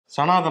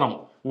சனாதனம்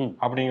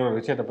அப்படிங்கிற ஒரு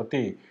விஷயத்தை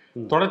பத்தி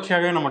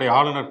தொடர்ச்சியாகவே நம்முடைய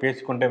ஆளுநர்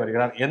பேசிக்கொண்டே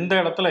வருகிறார். எந்த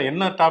இடத்துல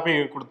என்ன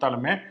டாபிக்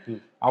கொடுத்தாலுமே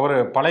அவர்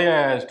பழைய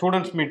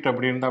ஸ்டூடெண்ட்ஸ் மீட்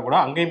அப்படி இருந்தா கூட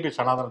அங்கேயும் போய்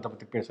சனாதனத்தை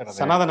பத்தி பேசுறாரு.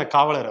 சனாதன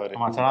காவலர் அவர்.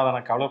 ஆமா, சனாதன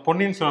காவலர்.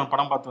 பொன்னியின் செல்வன்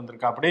படம் பார்த்து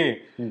வந்திருக்கா, அப்படி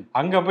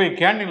அங்க போய்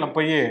கேண்டீன்ல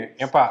போய்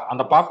எப்ப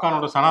அந்த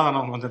பாப்கார்னோட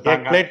சனாதனம் கொஞ்சம்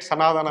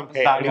சனாதனம்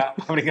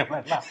அப்படிங்கிற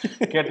மாதிரிலாம்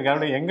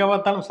கேட்டுக்காரு. எங்க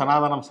பார்த்தாலும்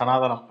சனாதனம்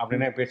சனாதனம்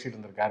அப்படின்னே பேசிட்டு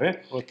இருந்திருக்காரு.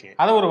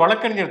 அதை ஒரு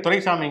வழக்கறிஞர்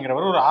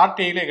துரைசாமிங்கிறவர் ஒரு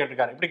ஆர்டிஐலே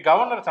கேட்டிருக்காரு. இப்படி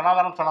கவர்னர்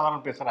சனாதனம்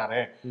சனாதனம்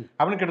பேசுறாரு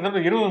அப்படின்னு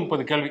கிட்டத்தட்ட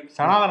 20-30 கேள்வி.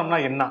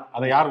 சனாதனம்னா என்ன,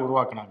 அதை யார்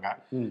உருவாக்குனாங்க,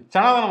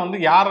 சனாதனம் வந்து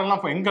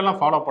யாரெல்லாம் எங்கெல்லாம்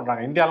ஃபாலோ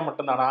பண்றாங்க, இந்தியாவில்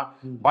மட்டும்தானா,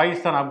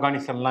 பாகிஸ்தான்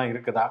ஆப்கானிஸ்தான்லாம்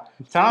இருக்குதா,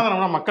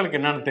 சனாதனம்னா மக்களுக்கு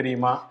என்னன்னு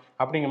தெரியுமா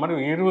அப்படிங்கிற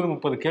மாதிரி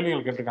 20-30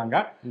 கேள்விகள் கேட்டிருக்காங்க.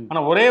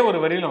 ஆனா ஒரே ஒரு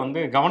வரியில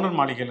வந்து கவர்னர்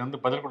மாளிகையில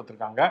இருந்து பதில்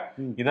கொடுத்திருக்காங்க.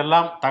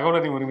 இதெல்லாம்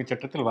தகவல் உரிமை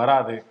சட்டத்தில்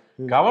வராது.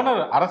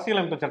 கவர்னர்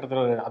அரசியலமைப்பு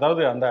சட்டத்தில்,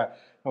 அதாவது அந்த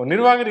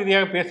நிர்வாக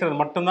ரீதியாக பேசுறது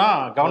மட்டும்தான்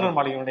கவர்னர்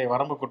மாளிகையினுடைய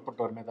வரம்புக்கு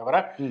உட்பட்டு வருமே தவிர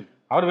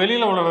அவர்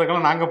வெளியில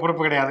உள்ளவர்களுக்கெல்லாம் நாங்க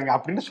பொறுப்பு கிடையாதுங்க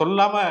அப்படின்னு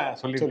சொல்லாம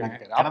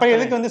சொல்லியிருக்காங்க. அப்ப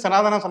எதுக்கு வந்து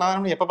சனாதனம்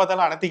சனாதனம் எப்ப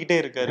பார்த்தாலும் அணைத்திக்கிட்டே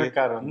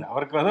இருக்காரு வந்து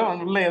அவருக்கு வந்து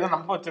உள்ள ஏதோ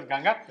நம்ப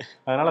வச்சிருக்காங்க.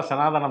 அதனால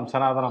சனாதனம்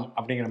சனாதனம்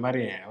அப்படிங்கிற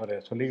மாதிரி அவர்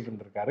சொல்லிக்கிட்டு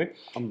இருந்திருக்காரு.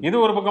 இது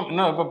ஒரு பக்கம்.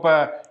 இன்னும் இப்ப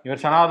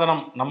இவர்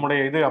சனாதனம்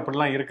நம்முடைய இது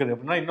அப்படிலாம் இருக்குது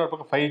அப்படின்னா, இன்னொரு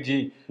பக்கம் 5G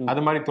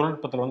அது மாதிரி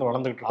தொழில்நுட்பத்துல வந்து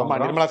வளர்ந்துகிட்டு இருக்கோம்.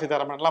 நிர்மலா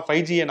சீதாராமன் எல்லாம்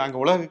 5G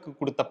நாங்க உலகுக்கு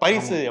கொடுத்த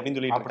பரிசு அப்படின்னு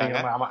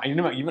சொல்லிட்டு ஆமா,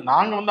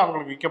 நாங்க வந்து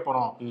அவங்களுக்கு விற்க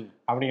போறோம்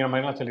அப்படிங்கிற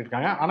மாதிரி எல்லாம்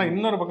சொல்லியிருக்காங்க. ஆனா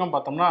இன்னொரு பக்கம்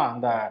பார்த்தோம்னா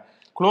அந்த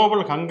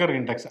குளோபல் ஹங்கர்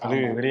இண்டெக்ஸ் அது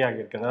வெளியாகி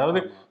இருக்கிறது. அதாவது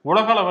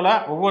உலக அளவில்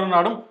ஒவ்வொரு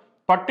நாடும்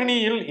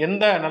பட்டினியில்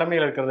எந்த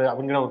நிலைமையில் இருக்கிறது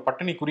அப்படிங்கிற ஒரு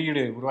பட்டினி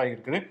குறியீடு உருவாகி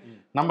இருக்குது.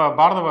 நம்ம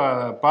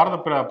பாரத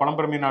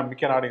பழம்பெருமை நாடு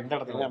மிக்க நாடு எந்த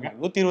இடத்துல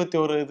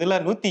 121 இதுல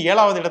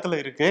 107வது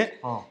இடத்துல இருக்கு.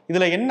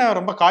 இதுல என்ன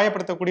ரொம்ப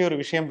காயப்படுத்தக்கூடிய ஒரு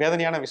விஷயம்,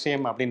 வேதனையான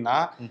விஷயம் அப்படின்னா,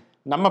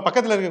 நம்ம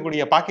பக்கத்துல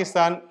இருக்கக்கூடிய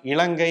பாகிஸ்தான்,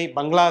 இலங்கை,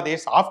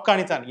 பங்களாதேஷ்,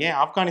 ஆப்கானிஸ்தான், ஏன்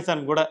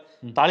ஆப்கானிஸ்தான் கூட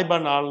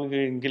தாலிபான்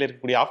கீழே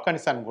இருக்கக்கூடிய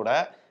ஆப்கானிஸ்தான் கூட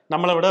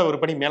நம்மளை விட ஒரு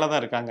படி மேலே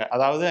தான் இருக்காங்க.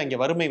 அதாவது அங்கே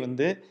வறுமை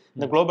வந்து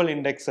இந்த குளோபல்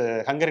இண்டெக்ஸ்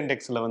ஹங்கர்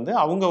இண்டெக்ஸில் வந்து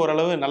அவங்க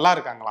ஓரளவு நல்லா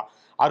இருக்காங்களாம்.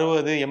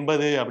 60,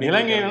 80 அப்படி.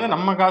 இலங்கை வந்து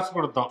நம்ம காசு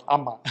கொடுத்தோம்,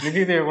 ஆமா,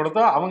 நிதியுதவி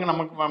கொடுத்தோம், அவங்க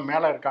நமக்கு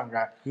மேல இருக்காங்க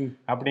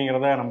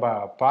அப்படிங்கிறத நம்ம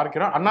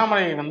பார்க்கிறோம்.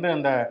 அண்ணாமலை வந்து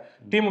அந்த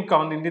திமுக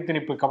வந்து இந்தி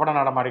திணிப்பு கபட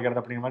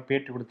நாடமாடுகிறது அப்படிங்கிற மாதிரி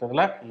பேட்டி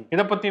கொடுத்ததுல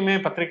இதை பத்தியுமே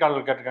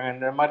பத்திரிகையாளர்கள் கேட்டிருக்காங்க.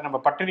 இந்த மாதிரி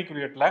நம்ம பட்டினி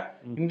குறியீட்டுல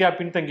இந்தியா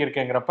பின்தங்கி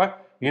இருக்கேங்கிறப்ப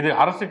இது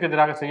அரசுக்கு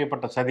எதிராக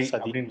செய்யப்பட்ட சதி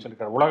அப்படின்னு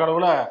சொல்லியிருக்காரு. உலக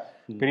அளவுல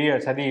பெரிய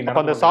சதி.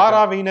 அந்த சாரா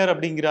வீனர்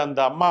அப்படிங்கிற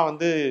அந்த அம்மா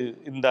வந்து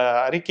இந்த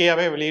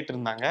அறிக்கையாவே வெளியிட்டு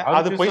இருந்தாங்க.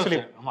 அது போய் சொல்லி,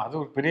 அது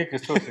ஒரு பெரிய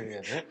கிறிஸ்தவ சதி,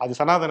 அது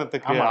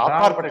சனாதனத்துக்கு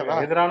அப்பாற்பட்ட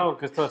எதிரான ஒரு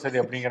கிறிஸ்தவ சதி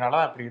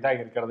அப்படிங்கிறனால அப்படி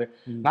இதாக இருக்கிறது.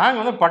 நாங்க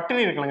வந்து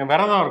பட்டினி இருக்கலங்க,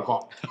 விரதம்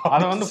இருக்கோம்.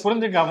 அதை வந்து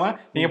புரிஞ்சுக்காம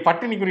நீங்க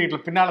பட்டினி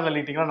குறியீட்டுல பின்னால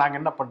தள்ளிட்டீங்கன்னா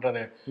நாங்க என்ன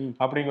பண்றது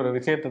அப்படிங்கிற ஒரு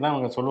விஷயத்தை தான்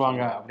அவங்க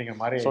சொல்லுவாங்க. அப்படிங்கிற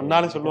மாதிரி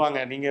சொன்னாலும் சொல்லுவாங்க,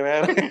 நீங்க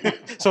வேற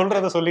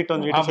சொல்றத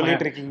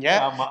சொல்லிட்டு இருக்கீங்க.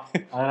 ஆமா,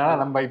 அதனால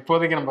நம்ம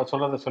இப்போதைக்கு நம்ம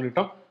சொல்றதை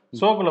சொல்லிட்டோம்.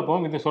 ஷோக்குள்ள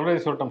போவோம். இது சொல்றதை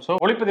சொல்லிட்டோம். ஷோ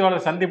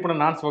ஒளிப்பதிவாளர்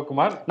சந்திப்புடன் நான்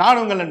சிவகுமார், நான்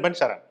உங்கள் நண்பன்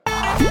சரண்.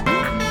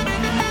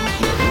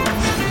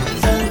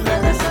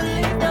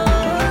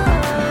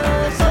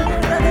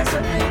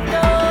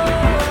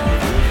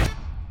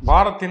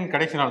 வாரத்தின்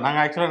கடைசி நாள்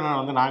நாங்கள்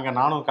ஆக்சுவலாக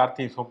நானும்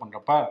கார்த்தி ஷோ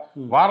பண்ணுறப்ப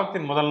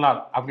வாரத்தின் முதல்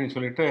நாள் அப்படின்னு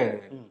சொல்லிட்டு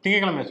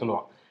திங்கட்கிழமை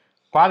சொல்லுவோம்.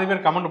 பாதி பேர்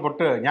கமெண்ட்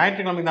போட்டு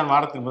ஞாயிற்றுக்கிழமை தான்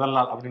வாரத்தின் முதல்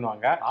நாள்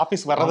அப்படின்னுவாங்க.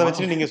 ஆஃபீஸ் வர்றதை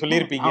வச்சு நீங்க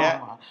சொல்லியிருப்பீங்க.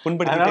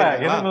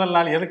 எது முதல்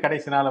நாள் எது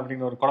கடைசி நாள்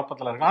அப்படின்னு ஒரு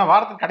குழப்பத்தில் இருக்கு. ஆனால்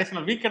வாரத்தின் கடைசி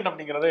நாள் வீக்கெண்ட்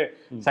அப்படிங்கிறது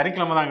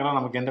சனிக்கிழமை தாங்கிறது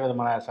நமக்கு எந்த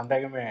விதமான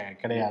சந்தேகமே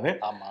கிடையாது.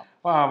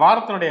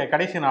 வாரத்தினுடைய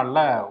கடைசி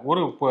நாளில்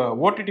ஒரு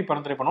ஓடிடி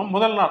பரிந்துரை பண்ணுவோம்.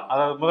 முதல் நாள்,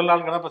 அதாவது முதல்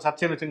நாளுங்கிறத இப்போ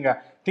சர்ச்சைன்னு வச்சுங்க,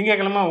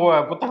 திங்கட்கிழமை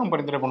புத்தகம்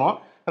பரிந்துரை பண்ணுவோம்.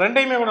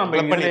 ரெண்டையுமே கூட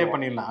நம்ம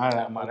பண்ணிடலாம்.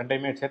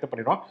 ரெண்டையுமே சேர்த்து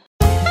பண்ணிடுவோம்.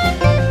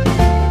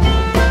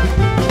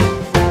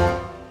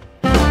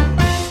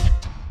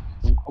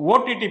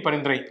 ஓடிடி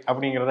பரிந்துரை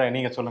அப்படிங்கிறத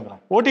நீங்க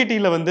சொல்லுங்களேன்.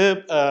 ஓடிடியில் வந்து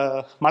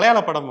மலையாள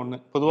படம் ஒன்று,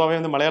 பொதுவாகவே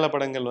வந்து மலையாள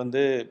படங்கள்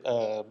வந்து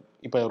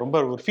இப்போ ரொம்ப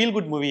ஒரு ஃபீல்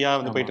குட் மூவியாக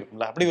வந்து போயிட்டு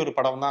இருக்கும்ல, அப்படி ஒரு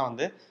படம் தான்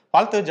வந்து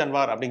பால்தோ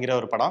ஜன்வார் அப்படிங்கிற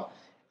ஒரு படம்.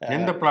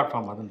 எந்த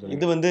பிளாட்ஃபார்ம் அதுன்னு?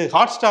 இது வந்து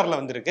ஹாட்ஸ்டாரில்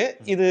வந்திருக்கு.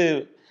 இது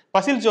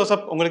பசில்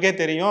ஜோசப் உங்களுக்கே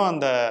தெரியும்,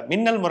 அந்த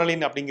மின்னல்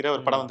முரளின் அப்படிங்கிற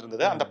ஒரு படம்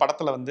வந்திருந்தது. அந்த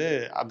படத்தில் வந்து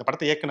அந்த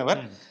படத்தை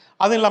இயக்குனவர்.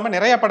 அதுவும் இல்லாமல்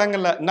நிறைய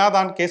படங்களில்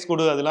நாதான் கேஸ்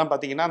கொடு அதெல்லாம்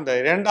பார்த்தீங்கன்னா அந்த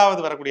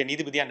 2வது வரக்கூடிய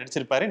நீதிபதியாக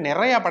நடிச்சிருப்பாரு.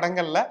 நிறைய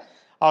படங்களில்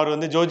அவர்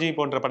வந்து ஜோஜி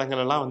போன்ற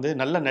படங்கள் எல்லாம் வந்து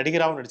நல்ல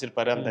நடிகராகவும்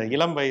நடிச்சிருப்பாரு. அந்த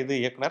இளம் வயது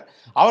இயக்குனர்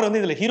அவர் வந்து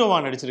இதுல ஹீரோவா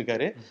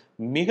நடிச்சிருக்காரு.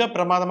 மிக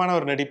பிரமாதமான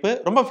ஒரு நடிப்பு,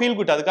 ரொம்ப ஃபீல்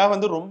குட். அதுக்காக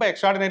வந்து ரொம்ப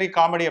எக்ஸ்ட்ராடினரி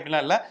காமெடி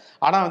அப்படிலாம் இல்லை,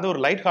 ஆனா வந்து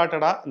ஒரு லைட்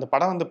ஹார்ட்டடா இந்த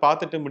படம் வந்து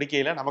பார்த்துட்டு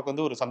முடிக்கையில நமக்கு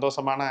வந்து ஒரு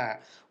சந்தோஷமான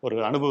ஒரு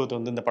அனுபவத்தை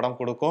வந்து இந்த படம்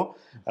கொடுக்கும்.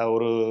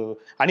 ஒரு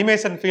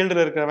அனிமேஷன்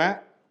ஃபீல்டில் இருக்கிறவன்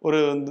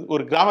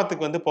ஒரு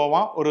கிராமத்துக்கு வந்து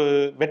போவான், ஒரு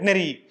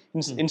வெட்னரி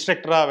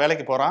இன்ஸ்ட்ரக்டரா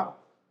வேலைக்கு போறான்.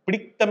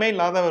 பிடித்தமே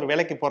இல்லாத ஒரு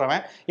வேலைக்கு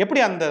போறவன்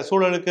எப்படி அந்த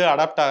சூழலுக்கு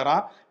அடாப்ட்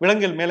ஆகிறான்,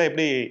 விலங்குகள் மேல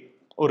எப்படி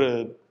ஒரு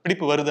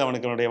பிடிப்பு வருது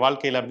அவனுக்கு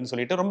வாழ்க்கையில் அப்படின்னு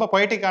சொல்லிட்டு ரொம்ப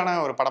பொயட்டிக்கான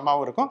ஒரு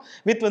படமாகவும் இருக்கும்.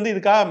 வித் வந்து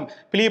இதுக்காக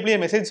பிளிய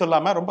மெசேஜ்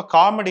சொல்லாமல் ரொம்ப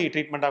காமெடி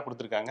ட்ரீட்மெண்ட்டாக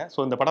கொடுத்துருக்காங்க. ஸோ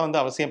இந்த படம்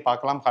வந்து அவசியம்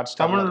பார்க்கலாம்.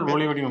 ஹாட்ஸ்டார். தமிழ்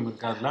மொழி வடிவம்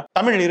இருக்காதுல்ல?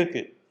 தமிழ்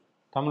இருக்கு,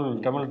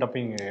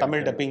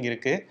 தமிழ் டப்பிங்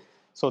இருக்கு.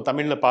 ஸோ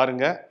தமிழில்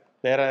பாருங்க.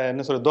 வேற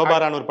என்ன சொல்ற,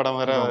 தோபாரான்னு ஒரு படம்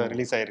வேற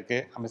ரிலீஸ் ஆயிருக்கு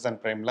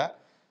அமேசான் பிரைமில்.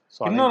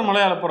 இன்னொரு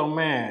மலையாள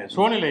படமுமே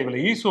சோனி லைவ்ல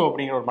ஈசோ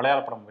அப்படிங்கிற ஒரு மலையாள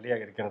படம்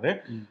வெளியாக இருக்கிறது.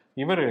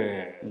 இவர்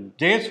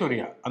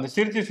ஜெயசூர்யா அந்த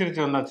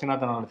சிரிச்சு வந்த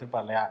சின்னத்தனம்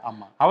நடிச்சிருப்பார் இல்லையா,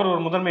 அவர்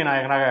ஒரு முதன்மை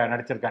நாயகனாக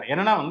நடிச்சிருக்காரு.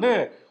 என்னன்னா வந்து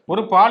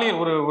ஒரு பாலியல்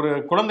ஒரு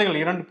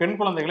குழந்தைகள் 2 பெண்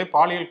குழந்தைகளை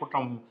பாலியல்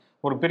குற்றம்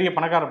ஒரு பெரிய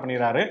பணக்காரர்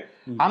பண்ணிடுறாரு.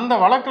 அந்த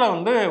வழக்குல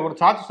வந்து ஒரு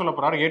சாட்சி சொல்ல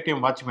போறாரு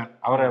ஏடிஎம் வாட்ச்மேன்.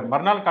 அவர்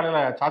மறுநாள்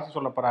காலையில சாட்சி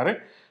சொல்ல போறாரு.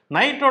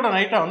 நைட்டோட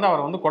நைட்டா வந்து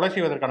அவர் வந்து கொலை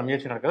செய்வதற்கான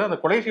முயற்சி நடக்குது. அந்த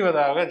கொலை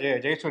செய்வதாக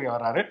ஜெயசூர்யா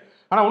வர்றாரு.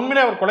 ஆனா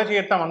உண்மையிலே அவர் கொலை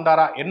செய்யத்தான்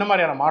வந்தாரா, என்ன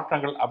மாதிரியான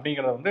மாற்றங்கள்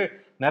அப்படிங்கறத வந்து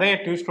நிறைய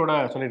ட்விஸ்டோட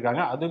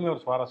சொல்லியிருக்காங்க. அதுவுமே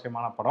ஒரு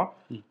சுவாரஸ்யமான படம்,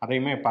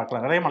 அதையுமே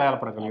பார்க்கலாம். நிறைய மலையாள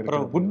படங்கள் இருக்கு.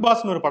 அப்புறம் குட்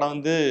பாஸ்னு ஒரு படம்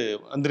வந்து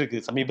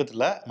வந்திருக்கு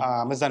சமீபத்தில்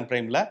அமேசான்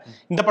பிரைம்ல.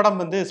 இந்த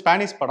படம் வந்து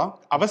ஸ்பானிஷ் படம்,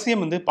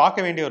 அவசியம் வந்து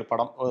பார்க்க வேண்டிய ஒரு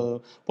படம்.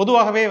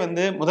 பொதுவாகவே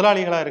வந்து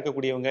முதலாளிகளாக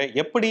இருக்கக்கூடியவங்க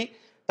எப்படி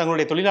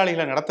தங்களுடைய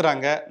தொழிலாளிகளை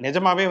நடத்துறாங்க,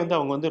 நிஜமாவே வந்து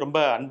அவங்க வந்து ரொம்ப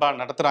அன்பா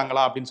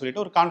நடத்துறாங்களா அப்படின்னு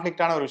சொல்லிட்டு ஒரு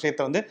கான்ஃபிளிக்டான ஒரு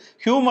விஷயத்த வந்து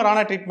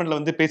ஹியூமரான ட்ரீட்மெண்ட்ல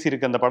வந்து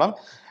பேசியிருக்கு அந்த படம்.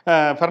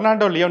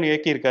 Fernando Leon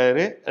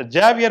இயக்கியிருக்காரு.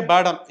 ஜேவியர்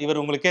பாடம்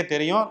இவர் உங்களுக்கே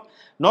தெரியும்,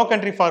 நோ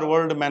கண்ட்ரி ஃபார்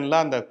ஓல்டு மேன்ல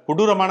அந்த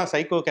கொடூரமான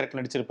சைக்கோ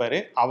கேரக்டர் நடிச்சிருப்பாரு.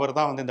 அவர்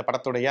தான் வந்து இந்த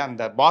படத்துடைய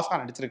அந்த பாஸா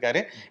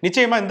நடிச்சிருக்காரு.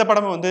 நிச்சயமா இந்த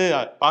படம் வந்து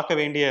பார்க்க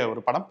வேண்டிய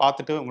ஒரு படம்.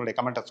 பார்த்துட்டு உங்களுடைய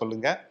கமெண்ட்டை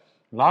சொல்லுங்க.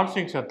 லார்ட்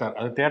சிங் சத்தார்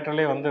அது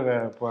தியேட்டர்லேயே வந்து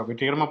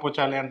வெற்றிகரமாக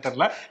போச்சா இல்லையான்னு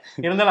தெரியல.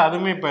 இருந்தாலும்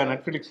அதுவுமே இப்போ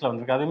நெட்ஃப்ளிக்ஸில்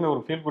வந்திருக்கு. அதுவுமே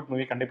ஒரு ஃபீல் குட்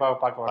மூவி, கண்டிப்பாக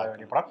பார்க்க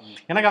வேண்டிய படம்.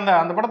 எனக்கு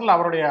அந்த படத்தில்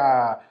அவருடைய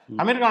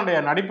அமீர்கானுடைய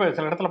நடிப்பு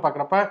சில இடத்துல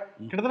பார்க்குறப்ப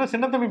கிட்டத்தட்ட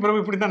சின்னத்தம்பி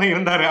பிரபு இப்படி தானே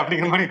இருந்தாரு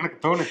அப்படிங்கிற மாதிரி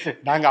எனக்கு தோணுச்சு.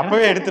 நாங்கள்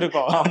அப்பவே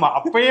எடுத்திருக்கோம். ஆமாம்,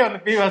 அப்பயே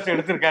வந்து பிவாசி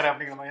எடுத்திருக்காரு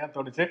அப்படிங்கிற மாதிரி தான்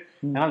தோணுச்சு.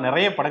 ஏன்னா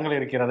நிறைய படங்கள்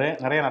இருக்கிறது,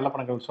 நிறைய நல்ல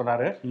படங்கள்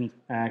சொன்னாரு.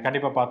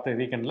 கண்டிப்பாக பார்த்து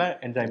வீக்கெண்டில்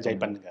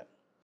என்ஜாய் பண்ணுங்க.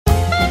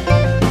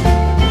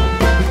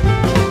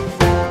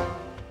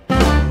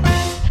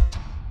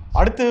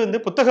 அடுத்து வந்து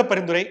புத்தக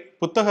பரிந்துரை.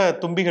 புத்தக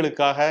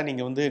தும்பிகளுக்காக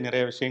நீங்க வந்து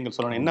நிறைய விஷயங்கள்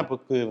சொல்லணும். என்ன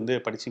புக்கு வந்து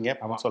படிச்சீங்க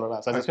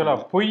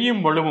சொல்லலாம்?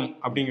 பொய்யும் வலுவும்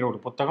அப்படிங்கிற ஒரு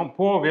புத்தகம்.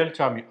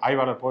 வேல்சாமி,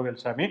 ஆய்வாளர்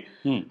வேல்சாமி.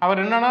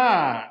 அவர் என்னன்னா,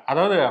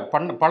 அதாவது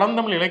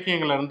பழந்தமிழ்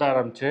இலக்கியங்கள்ல இருந்து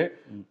ஆரம்பிச்சு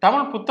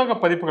தமிழ் புத்தக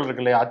பதிப்புகள்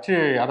இருக்கு இல்லையா, அச்சு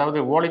அதாவது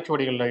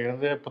ஓலைச்சுவடிகள்ல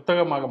இருந்து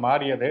புத்தகமாக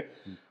மாறியது,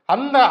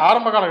 அந்த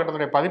ஆரம்ப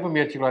காலகட்டத்துடைய பதிப்பு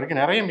முயற்சிகள்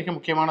வரைக்கும் நிறைய மிக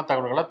முக்கியமான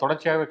தகவல்களை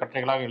தொடர்ச்சியாகவே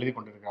கட்டுரைகளாக எழுதி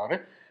கொண்டிருக்கிறாரு.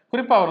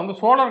 குறிப்பாக அவர் வந்து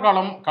சோழர்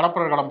காலம்,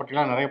 களப்பிரர் காலம்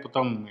பற்றிலாம் நிறைய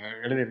புத்தகம்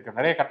எழுதியிருக்காரு,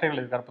 நிறைய கட்டுரைகள்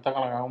எழுதியிருக்காரு,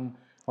 புத்தகங்களாகவும்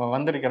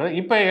வந்திருக்கிறது.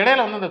 இப்போ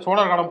இடையில வந்து இந்த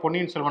சோழர் காலம்,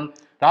 பொன்னியின் செல்வன்,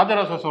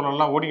 ராஜராஜ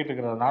சோழன்லாம் ஓடிக்கிட்டு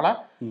இருக்கிறதுனால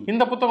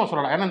இந்த புத்தகம்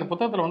சொல்லலாம். ஏன்னா இந்த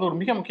புத்தகத்தில் வந்து ஒரு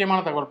மிக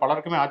முக்கியமான தகவல்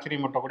பலருக்குமே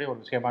ஆச்சரியமூட்டக்கூடிய ஒரு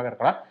விஷயமாக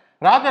இருக்கலாம்.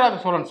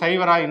 ராஜராஜ சோழன்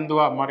சைவரா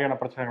இந்துவா மாதிரியான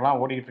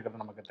பிரச்சனைகள்லாம் ஓடிக்கிட்டு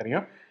இருக்கிறது நமக்கு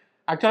தெரியும்.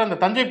 ஆக்சுவலாக இந்த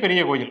தஞ்சை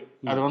பெரிய கோயில்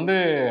அது வந்து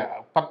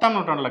 10ஆம்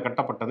நூற்றாண்டில்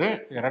கட்டப்பட்டது.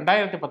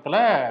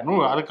 2010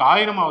 அதுக்கு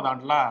 1000வது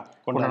ஆண்டுலாம்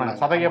கொண்டாடினாங்க.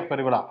 சதய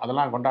பெருவிழா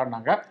அதெல்லாம்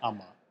கொண்டாடினாங்க.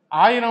 ஆமாம்,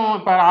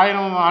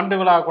 1000 ஆண்டு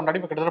விழா கொண்டாடி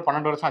இப்போ கிட்டத்தட்ட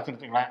 12 வருஷம் ஆச்சு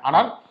வச்சுங்களேன்.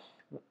 ஆனால்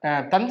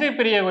தஞ்சை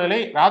பெரிய கோயிலை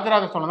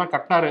ராஜராஜ சோழன் தான்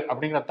கட்டினாரு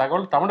அப்படிங்கிற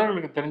தகவல்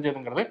தமிழர்களுக்கு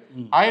தெரிஞ்சதுங்கிறது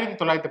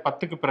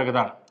 1910க்கு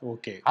பிறகுதான்.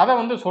 ஓகே, அதை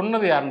வந்து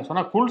சொன்னது யாருன்னு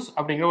சொன்னா குல்ஸ்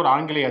அப்படிங்கிற ஒரு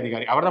ஆங்கிலேய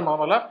அதிகாரி. அவர் தான்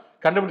முதல்ல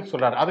கண்டுபிடிச்சு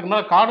சொல்றாரு. அதுக்கு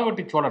மேலே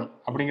காடுவெட்டி சோழன்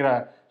அப்படிங்கிற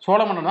சோழ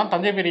மன்னன் தான்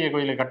தஞ்சை பெரிய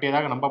கோயிலை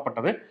கட்டியதாக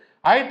நம்பப்பட்டது.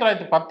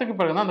 1910க்கு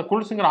பிறகுதான் அந்த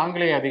குல்ஸுங்கிற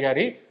ஆங்கிலேய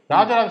அதிகாரி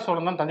ராஜராஜ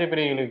சோழன் தான் தஞ்சை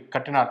பெரிய கோயிலை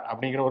கட்டினார்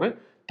அப்படிங்கிற ஒரு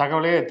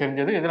தகவலே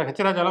தெரிஞ்சது. இதுல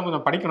ஹெச்ராஜாலாம்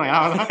கொஞ்சம் படிக்கணும்,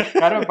 ஏன்னா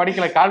யாருமே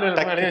படிக்கல, கால்வெல்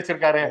எழுதி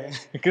வச்சிருக்காரு,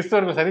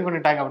 கிறிஸ்தவர்கள் சரி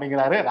பண்ணிட்டாங்க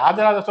அப்படிங்கிறாரு.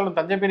 ராஜராஜ சோழன்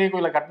தஞ்சை பெரிய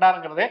கோயிலை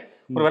கட்டினாருங்கிறதே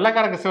ஒரு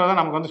வெள்ளக்கார கிறிஸ்தவர் தான்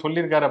நமக்கு வந்து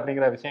சொல்லியிருக்காரு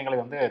அப்படிங்கிற விஷயங்களை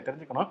வந்து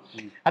தெரிஞ்சுக்கணும்.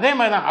 அதே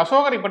மாதிரிதான்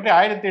அசோகரை பற்றி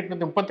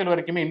 1837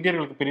 வரைக்குமே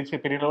இந்தியர்களுக்கு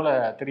பெரிய அளவுல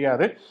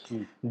தெரியாது.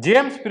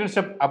 ஜேம்ஸ்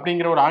பிரின்சப்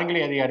அப்படிங்கிற ஒரு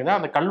ஆங்கிலேய அதிகாரி தான்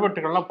அந்த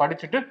கல்வெட்டுகள்லாம்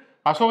படிச்சுட்டு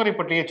அசோகரை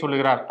பற்றியே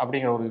சொல்லுகிறார்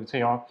அப்படிங்கிற ஒரு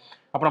விஷயம்.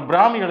 அப்புறம்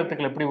பிராமி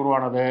எழுத்துக்கள் எப்படி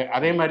உருவானது,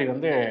 அதே மாதிரி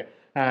வந்து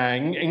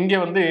இங்கே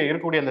வந்து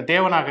இருக்கக்கூடிய அந்த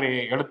தேவநாகரி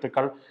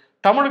எழுத்துக்கள்,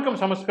 தமிழுக்கும்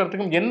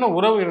சமஸ்கிருதத்துக்கும் என்ன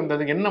உறவு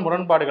இருந்தது, என்ன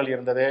முரண்பாடுகள்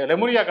இருந்தது,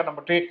 லெமுரியா கண்டம்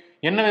பற்றி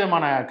என்ன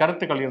விதமான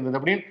கருத்துக்கள் இருந்தது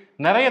அப்படின்னு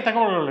நிறைய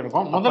தகவல்கள்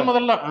இருக்கும்.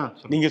 முதல்ல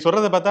நீங்க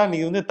சொல்றதை பார்த்தா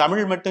நீங்க வந்து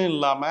தமிழ் மட்டும்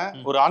இல்லாம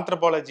ஒரு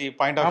ஆந்த்ரோபாலஜி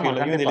பாயிண்ட் ஆஃப்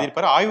வியூல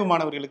எழுதியிருப்பாரு. ஆய்வு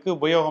மாணவர்களுக்கு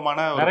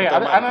உபயோகமான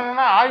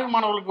ஆய்வு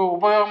மாணவர்களுக்கு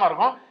உபயோகமா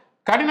இருக்கும்,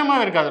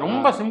 கடினமாக இருக்காது,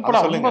 ரொம்ப சிம்பிளா,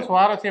 ரொம்ப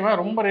சுவாரஸ்யமா,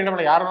 ரொம்ப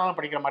ரீடபிளா, யார் வேணாலும்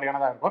படிக்கிற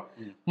மாதிரியானதா இருக்கும்.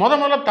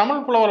 முதல்ல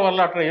தமிழ் புலவர்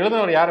வரலாற்றை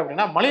எழுதினவர் யார்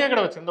அப்படின்னா மளிகை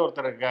கடை வச்சிருந்த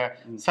ஒருத்தர்,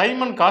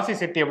 சைமன் காசி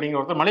செட்டி அப்படிங்கிற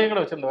ஒருத்தர் மளிகை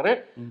கடை வச்சிருந்தவர்.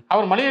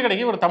 அவர் மளிகை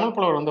கடைக்கு ஒரு தமிழ்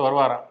புலவர் வந்து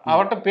வருவாராம்.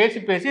 அவர்கிட்ட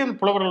பேசி அந்த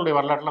புலவர்களுடைய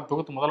வரலாற்றுலாம்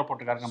தொகுத்து முதல்ல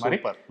போட்டுக்காருங்க மாதிரி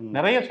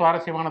நிறைய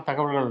சுவாரஸ்யமான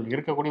தகவல்கள்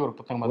இருக்கக்கூடிய ஒரு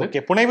புத்தகம்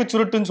அது. புனைவு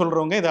சுருட்டுன்னு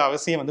சொல்றவங்க இது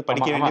அவசியம் வந்து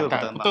படிக்க வேண்டிய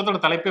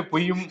புத்தகத்தோட தலைப்பே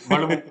பொய்யும்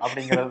வலுவும்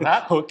அப்படிங்கிறது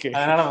தான்.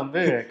 அதனால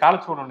வந்து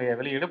காலச்சூழனுடைய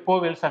வெளியீடு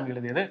வேல்சாமி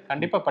எழுதியது,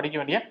 கண்டிப்பா படிக்க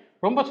வேண்டிய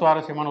ரொம்ப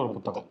சுவாரஸ்யமான ஒரு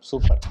புத்தகம்.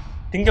 சூப்பர்.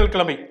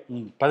 திங்கட்கிழமை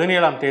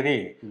 17ஆம் தேதி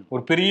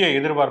ஒரு பெரிய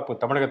எதிர்பார்ப்பு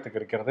தமிழகத்துக்கு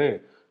இருக்கிறது.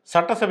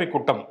 சட்டசபை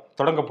கூட்டம்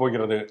தொடங்க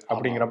போகிறது.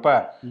 அப்படிங்கிறப்ப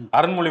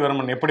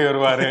அருண்மொழிவர்மன் எப்படி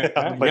வருவாரு,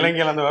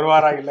 இலங்கையில இருந்து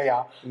வருவாரா இல்லையா,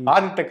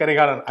 ஆதித்த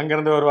கரிகாலன்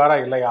அங்கிருந்து வருவாரா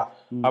இல்லையா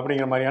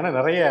அப்படிங்கிற மாதிரியான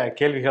நிறைய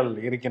கேள்விகள்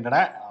இருக்கின்றன.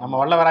 நம்ம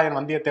வல்லவராயன்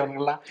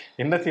வந்தியத்தேவன்கள்லாம்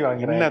என்ன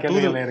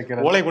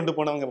செய்வாங்க, ஓலை கொண்டு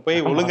போனவங்க போய்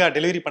ஒழுங்கா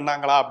டெலிவரி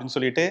பண்ணாங்களா அப்படின்னு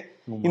சொல்லிட்டு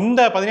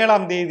இந்த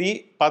 17ஆம் தேதி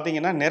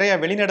பாத்தீங்கன்னா நிறைய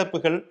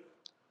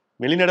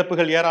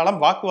வெளிநடப்புகள் ஏராளம்,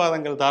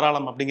 வாக்குவாதங்கள்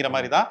தாராளம் அப்படிங்கிற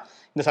மாதிரி தான்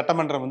இந்த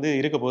சட்டமன்றம் வந்து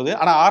இருக்க போகுது.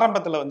 ஆனால்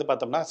ஆரம்பத்தில் வந்து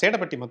பார்த்தோம்னா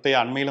சேடப்பட்டி முத்தையா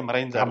அண்மையில்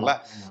மறைந்தார்ல,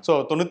 ஸோ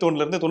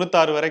 91லேருந்து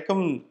 96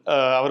 வரைக்கும்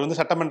அவர் வந்து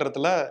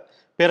சட்டமன்றத்தில்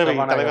பேரவை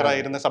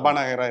தலைவராக இருந்த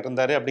சபாநாயகராக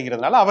இருந்தாரு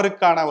அப்படிங்கிறதுனால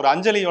அவருக்கான ஒரு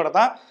அஞ்சலியோட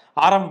தான்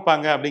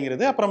ஆரம்பிப்பாங்க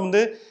அப்படிங்கிறது. அப்புறம்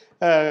வந்து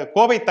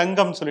கோவை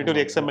தங்கம் சொல்லிட்டு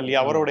ஒரு எக்ஸ்எம்எல்ஏ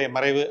அவருடைய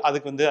மறைவு,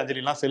 அதுக்கு வந்து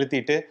அஞ்சலிலாம்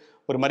செலுத்திட்டு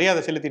ஒரு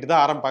மரியாதை செலுத்திட்டு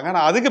தான் ஆரம்பிப்பாங்க.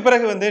 ஆனால் அதுக்கு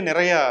பிறகு வந்து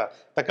நிறைய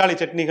தக்காளி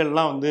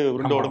சட்னிகள்லாம் வந்து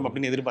உருண்டோடும்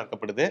அப்படின்னு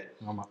எதிர்பார்க்கப்படுது.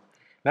 ஆமா,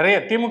 நிறைய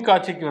திமுக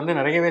ஆட்சிக்கு வந்து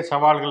நிறையவே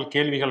சவால்கள்,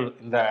 கேள்விகள்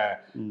இந்த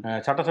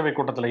சட்டசபை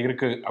கூட்டத்தில்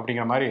இருக்கு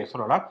அப்படிங்கிற மாதிரி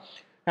சொல்லலாம்.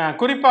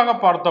 குறிப்பாக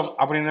பார்த்தோம்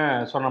அப்படின்னு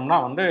சொன்னோம்னா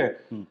வந்து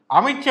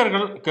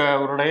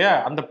அமைச்சர்களுடைய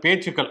அந்த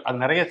பேச்சுக்கள்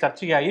அது நிறைய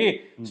சர்ச்சையாகி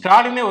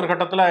ஸ்டாலினே ஒரு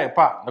கட்டத்துல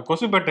எப்பா இந்த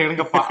கொசுப்பேட்டை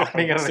எடுங்கப்பா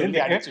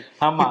அப்படிங்கிறது,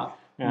 ஆமா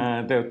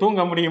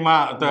தூங்க முடியுமா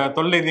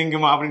தொல்லை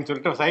நீங்குமா அப்படின்னு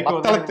சொல்லிட்டு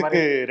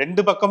சைக்கோத்துக்கு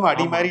 2 பக்கமும்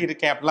அடி மாதிரி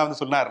இருக்கேன் அப்படிலாம்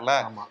வந்து சொன்னார்ல.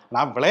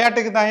 நான்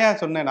விளையாட்டுக்கு தான்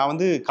ஏன் சொன்னேன், நான்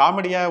வந்து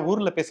காமெடியா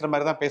ஊர்ல பேசுற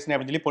மாதிரி தான் பேசினேன்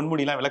அப்படின்னு சொல்லி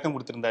பொன்முடி எல்லாம் விளக்கம்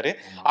கொடுத்திருந்தாரு.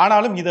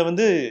 ஆனாலும் இதை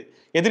வந்து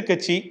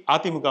எதிர்கட்சி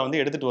அதிமுக வந்து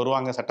எடுத்துட்டு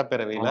வருவாங்க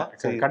சட்டப்பேரவையில,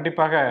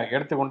 கண்டிப்பாக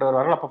எடுத்து கொண்டு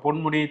வருவார்கள். அப்ப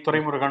பொன்முடி,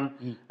 துரைமுருகன்,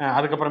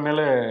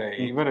 அதுக்கப்புறமேல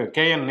இவர்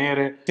KN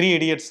நேரு 3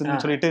 Idiots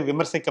சொல்லிட்டு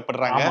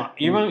விமர்சிக்கப்படுறாங்க.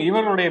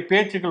 இவர்களுடைய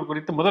பேச்சுக்கள்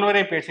குறித்து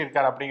முதல்வரே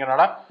பேசியிருக்காரு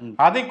அப்படிங்கறனால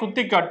அதை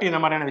குத்தி காட்டி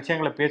இந்த மாதிரியான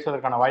விஷயங்களை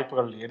பேசுவதற்கான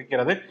வாய்ப்புகள்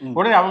இருக்கிறது.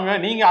 உடனே அவங்க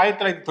நீங்க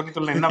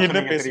 1991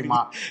 என்ன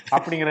தெரியுமா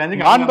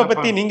அப்படிங்கிற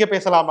பத்தி நீங்க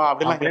பேசலாமா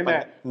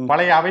அப்படிலாம்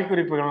பழைய அவை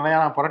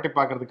குறிப்புகள் புரட்டி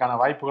பார்க்கறதுக்கான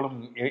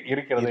வாய்ப்புகளும்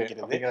இருக்கிறது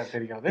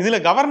தெரிகிறது.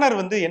 இதுல கவர்னர்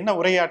வந்து என்ன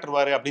உரையாற்றுவார்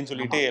அப்படின்னு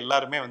சொல்லிட்டு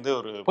எல்லாருமே வந்து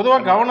ஒரு பொதுவா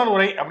கவர்னர்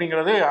உரை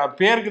அப்படிங்கிறது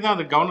பேருக்கு தான்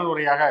அது கவர்னர்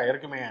உரையாக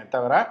இருக்குமே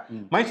தவிர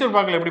மைசூர்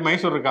பாக்கில் எப்படி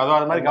மைசூர் இருக்காதோ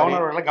அது மாதிரி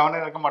கவர்னர் உரையில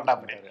கவர்னர் இருக்க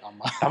மாட்டாங்க.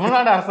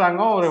 தமிழ்நாடு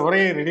அரசாங்கம் ஒரு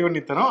உரையை ரெடி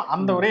பண்ணி தரும்,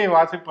 அந்த உரையை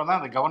வாசிப்பதான்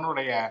அந்த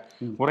கவர்னருடைய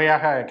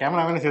உரையாக.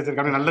 கேமராமேன்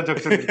சேர்த்திருக்காங்க, நல்ல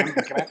ஜோக்ஸ்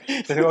இருக்கிறேன்.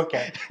 சரி,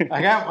 ஓகே.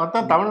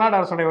 மொத்தம் தமிழ்நாடு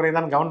அரசுடைய உரை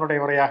தான்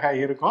கவர்னருடைய உரையாக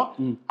இருக்கும்.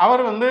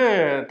 அவர் வந்து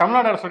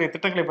தமிழ்நாடு அரசுடைய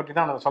திட்டங்களை பற்றி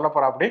தான் சொல்ல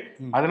போறா. அப்படி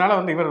அதனால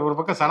வந்து இவர் ஒரு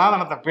பக்கம்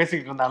சனாதனத்தை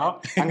பேசிக்கிட்டு இருந்தாலும்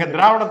அங்க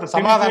திராவிடத்தை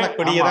சமாதான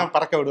கொடியை தான்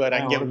பறக்க விடுவார்.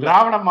 அங்கே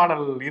திராவிட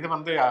மாடல் இது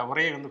வந்து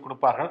உரையை வந்து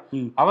கொடுப்பார்கள்.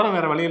 அவரும்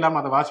வேற வழி இல்லாம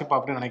அதை வாசிப்பா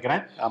அப்படின்னு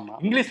நினைக்கிறேன்.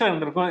 இங்கிலீஷ்ல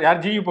இருந்திருக்கும்,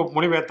 யார் ஜி இப்போ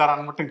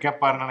மொழிபெயர்த்தாரான்னு மட்டும்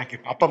கேட்பாருன்னு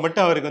நினைக்கிறேன். அப்ப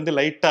மட்டும் அவருக்கு வந்து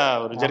லைட்டா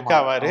ஒரு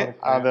ஜெர்க்காவாரு,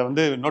 அதை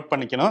வந்து நோட்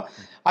பண்ணிக்கணும்.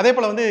 அதே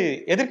போல வந்து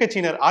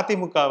எதிர்கட்சியினர்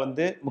அதிமுக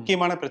வந்து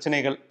முக்கியமான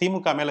பிரச்சனைகள்,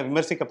 திமுக மேல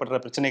விமர்சிக்கப்படுற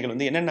பிரச்சனைகள்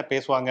வந்து என்னென்ன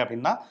பேசுவாங்க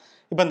அப்படின்னா,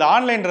 இப்ப இந்த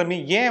ஆன்லைன் ரம்மி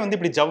ஏன் வந்து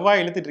இப்படி ஜவ்வா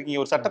இழுத்துட்டு இருக்கீங்க,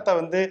 ஒரு சட்டத்தை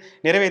வந்து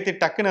நிறைவேற்றி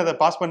டக்குன்னு அதை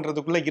பாஸ்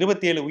பண்றதுக்குள்ள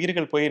 27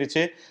 உயிர்கள்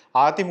போயிருச்சு.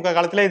 அதிமுக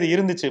காலத்துல இது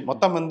இருந்துச்சு,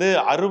 மொத்தம் வந்து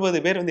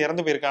 60 பேர் வந்து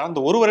இறந்து போயிருக்காங்க.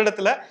 அந்த ஒரு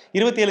வருடத்துல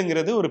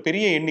 27ங்கிறது ஒரு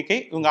பெரிய எண்ணிக்கை.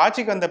 இவங்க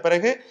ஆட்சிக்கு வந்த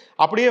பிறகு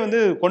அப்படியே வந்து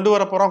கொண்டு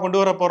வர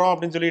போறோம்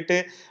அப்படின்னு சொல்லிட்டு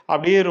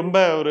அப்படியே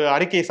ரொம்ப ஒரு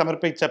அறிக்கையை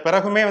சமர்ப்பிச்ச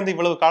பிறகுமே வந்து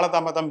இவ்வளவு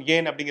காலதாமதம்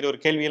ஏன் அப்படிங்கிற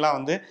ஒரு கேள்வியெல்லாம்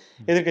வந்து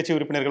எதிர்கட்சி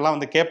உறுப்பினர்கள்லாம்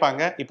வந்து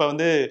கேட்பாங்க. இப்ப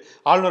வந்து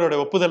ஆளுநரோட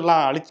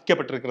ஒப்புதல்லாம்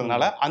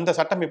அளிக்கப்பட்டிருக்கிறதுனால அந்த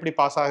சட்டம் எப்படி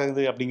பாஸ்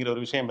ஆகுது அப்படிங்கிற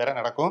ஒரு விஷயம் வேற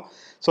நடக்கும்.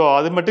 ஸோ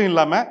அது மட்டும்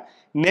இல்லாம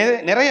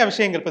நிறைய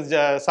விஷயங்கள், இப்போ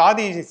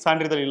சாதி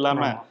சான்றிதழ்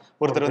இல்லாம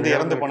ஒருத்தர் வந்து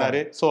இறந்து போனாரு.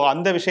 சோ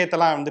அந்த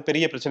விஷயத்தெல்லாம் வந்து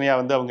பெரிய பிரச்சனையா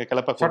வந்து அவங்க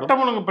கிளப்ப, சட்டம்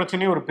ஒழுங்கு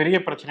பிரச்சனையை ஒரு பெரிய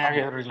பிரச்சனையாக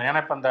எதிர்க்கலாம்.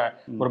 ஏன்னா இப்ப அந்த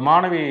ஒரு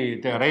மாணவி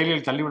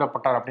ரயிலில்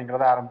தள்ளிவிடப்பட்டார்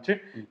அப்படிங்கிறத ஆரம்பிச்சு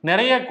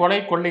நிறைய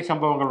கொள்ளை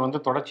சம்பவங்கள்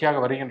வந்து தொடர்ச்சியாக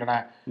வருகின்றன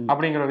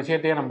அப்படிங்கிற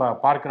விஷயத்தையே நம்ம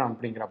பார்க்கிறோம்.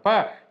 அப்படிங்கிறப்ப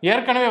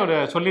ஏற்கனவே ஒரு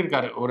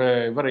சொல்லியிருக்காரு, ஒரு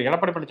இவர்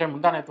எடப்பாடி பழனிசாமி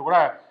முந்தானத்து கூட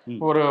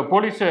ஒரு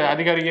போலீஸ்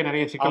அதிகாரியே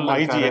நிறைய சிக்கல்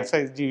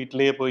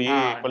வீட்டிலேயே போய்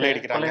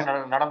கொள்ளையடிக்கிறாங்க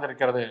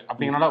நடந்திருக்கிறது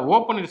அப்படிங்கிறனால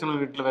ஓப்பன்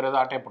வீட்டுல வேற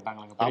ஏதாவது ஆட்டையை போட்டாங்க.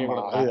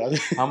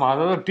 ஆமா,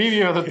 அதாவது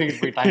டிவியை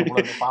தூக்கிட்டு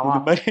போயிட்டாங்க.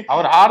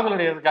 அவர் ஆறுதல்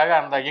அடைகிறதுக்காக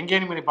அந்த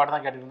எங்கேனிமணி பாட்டு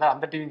தான் கேட்டிருந்தா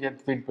அந்த டிவி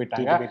தூக்கிட்டு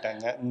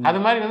போயிட்டாங்க. அது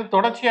மாதிரி வந்து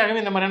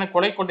தொடர்ச்சியாகவே இந்த மாதிரியான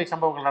கொள்ளை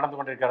சம்பவங்கள் நடந்து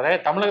கொண்டிருக்கிறதே.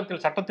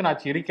 தமிழகத்தில் சட்டத்தின்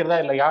ஆட்சி இருக்கிறதா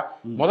இல்லையா,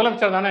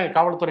 முதலமைச்சர் தானே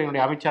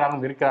காவல்துறையினுடைய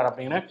அமைச்சராகவும் இருக்கிறார்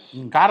அப்படின்னு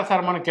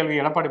காரசாரமான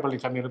கேள்வி எடப்பாடி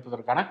பழனிசாமி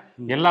எழுப்பதற்கான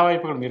எல்லா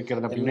வாய்ப்புகளும்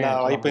இருக்கிறது அப்படின்னு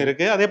வாய்ப்பு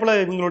இருக்கு. அதே போல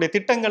இவங்களுடைய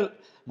திட்டங்கள்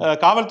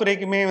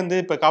காவல்துறைக்குமே வந்து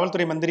இப்ப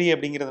காவல்துறை மந்திரி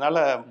அப்படிங்கிறதுனால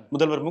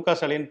முதல்வர் மு க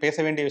ஸ்டாலின் பேச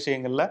வேண்டிய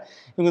விஷயங்கள்ல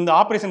இவங்க இந்த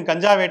ஆபரேஷன்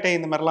கஞ்சா வேட்டை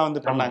இந்த மாதிரிலாம்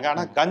வந்து பண்ணாங்க.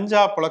 ஆனா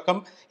கஞ்சா புழக்கம்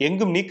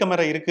எங்கும்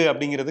நீக்கமர இருக்கு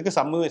அப்படிங்கிறதுக்கு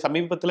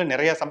சமீபத்துல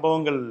நிறைய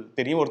சம்பவங்கள்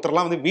தெரியும்.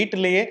 ஒருத்தர்லாம் வந்து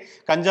வீட்டிலேயே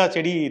கஞ்சா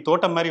செடி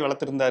தோட்டம் மாதிரி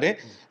வளர்த்திருந்தாரு.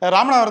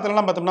 ராமநாதபுரத்துல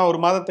எல்லாம் பார்த்தோம்னா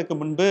ஒரு மாதத்துக்கு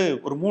முன்பு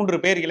ஒரு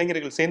 3 பேர்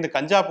இளைஞர்கள் சேர்ந்து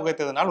கஞ்சா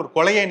புகைத்ததுனால் ஒரு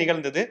கொலையே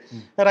நிகழ்ந்தது.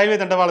 ரயில்வே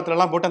தண்டவாளத்துல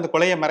எல்லாம் போட்டு அந்த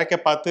கொலையை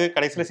மறைக்க பார்த்து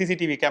கடைசியில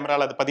சிசிடிவி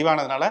கேமரால அது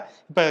பதிவானதுனால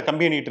இப்ப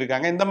கம்பி எண்ணிட்டு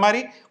இருக்காங்க. இந்த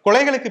மாதிரி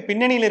கொலைகளுக்கு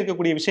பின்னணியில்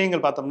இருக்கக்கூடிய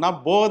விஷயங்கள் பார்த்தோம்னா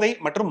போதை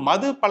மற்றும்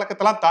மது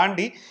பழக்கத்தெல்லாம்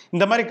தாண்டி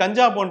இந்த மாதிரி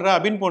கஞ்சா போன்ற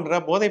அபின் போன்ற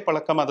போதை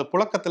பழக்கம் அது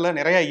புழக்கத்துல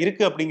நிறைய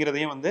இருக்கு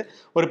அப்படிங்கிறதையும் வந்து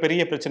ஒரு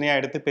பெரிய பிரச்சனையா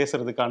எடுத்து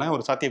பேசுறதுக்கான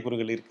ஒரு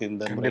சாத்தியக்கூறுகள் இருக்கு.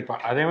 இந்த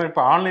அதே மாதிரி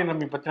இப்ப ஆன்லைன்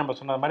ரம்மி பத்தி நம்ம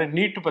சொன்ன மாதிரி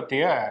நீட்டு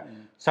பத்திய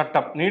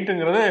சட்டம்,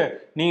 நீட்டுங்கிறது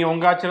நீங்க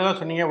உங்க ஆட்சியில தான்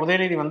சொன்னீங்க,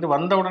 உதயநிதி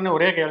வந்த உடனே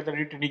ஒரே கையெழுத்து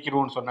நீட்டு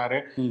நீக்கிடுவோம்னு சொன்னாரு.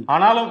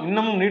 ஆனாலும்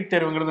இன்னமும் நீட்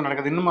தேர்வுங்கிறது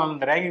நடக்குது, இன்னும்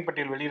அந்த ரேங்கிங்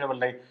பட்டியல்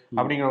வெளியிடவில்லை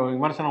அப்படிங்கிற ஒரு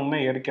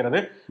விமர்சனமுமே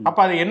இருக்கிறது. அப்ப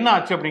அது என்ன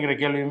ஆச்சு அப்படிங்கிற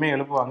கேள்வியுமே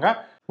எழுப்புவாங்க.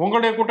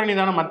 உங்களுடைய கூட்டணி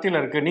தானே மத்தியில்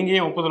இருக்கு, நீங்க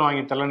ஏன் ஒப்புதல்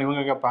வாங்கி தரலன்னு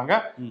இவங்க கேட்பாங்க.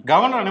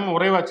 கவர்னர் நம்ம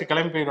உரைவாச்சு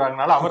கிளம்பி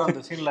போயிடுவாங்கனால அவர்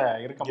அந்த சீன்ல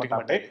இருக்க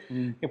மாட்டாரு.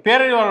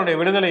 பேரறிவாளருடைய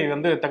விடுதலை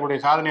வந்து தங்களுடைய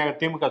சாதனையாக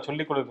திமுக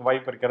சொல்லிக் கொடுக்க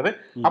வாய்ப்பு இருக்கிறது.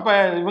 அப்ப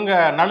இவங்க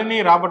நளினி,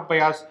 ராபர்ட்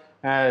பயாஸ்,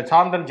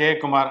 சாந்தன்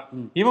ஜெயக்குமார்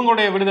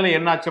இவங்களுடைய விடுதலை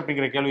என்னாச்சு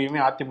அப்படிங்கிற கேள்வியுமே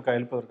அதிமுக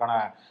எழுப்பதற்கான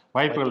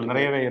வாய்ப்புகள்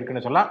நிறையவே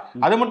இருக்குன்னு சொல்லலாம்.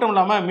 அது மட்டும்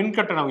இல்லாம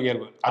மின்கட்டண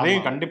உயர்வு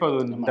அதையும் கண்டிப்பா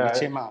இந்த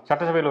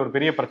சட்டசபையில் ஒரு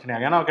பெரிய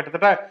பிரச்சனையாக, ஏன்னா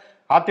கிட்டத்தட்ட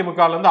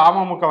அதிமுகல இருந்து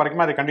அமமுக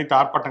வரைக்கும் அதை கண்டித்து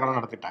ஆர்ப்பாட்டங்களும்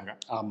நடத்திட்டாங்க.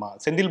 ஆமா,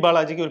 செந்தில்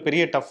பாலாஜிக்கு ஒரு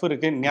பெரிய டஃப்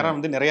இருக்கு. நேரம்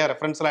வந்து நிறைய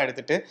ரெஃபரன்ஸ் எல்லாம்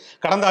எடுத்துட்டு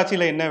கடந்த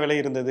ஆட்சியில என்ன விலை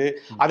இருந்தது,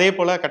 அதே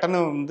போல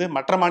கட்டணம் வந்து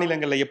மற்ற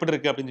மாநிலங்கள்ல எப்படி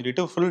இருக்கு அப்படின்னு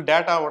சொல்லிட்டு ஃபுல்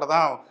டேட்டாவோட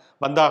தான்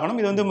வந்தாகணும்.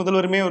 இது வந்து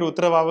முதல்வருமே ஒரு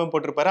உத்தரவாகவும்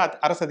போட்டிருப்பாரு.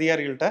 அரசு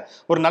அதிகாரிகள்கிட்ட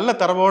ஒரு நல்ல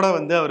தரவோட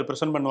வந்து அவர்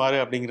பிரசன்ட் பண்ணுவாரு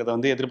அப்படிங்கிறத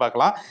வந்து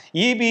எதிர்பார்க்கலாம்.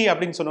 இபி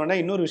அப்படின்னு சொன்னோன்னா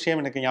இன்னொரு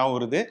விஷயம் எனக்கு ஞாபகம்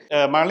வருது.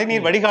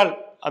 மழைநீர் வடிகால்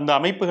அந்த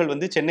அமைப்புகள்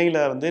வந்து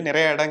சென்னையில வந்து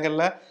நிறைய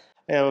இடங்கள்ல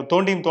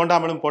தோண்டியும்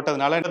தோண்டாமலும்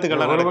போட்டதுனால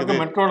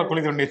மெட்ரோல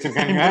குழி தோண்டி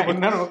வச்சிருக்காங்க.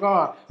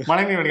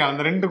 மழைநீர் வடிகால்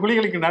அந்த 2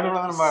 குழிகளுக்கு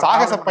நடுவில்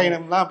சாகச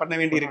பயணம்லாம் பண்ண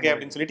வேண்டி இருக்கு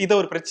அப்படின்னு சொல்லிட்டு இதை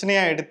ஒரு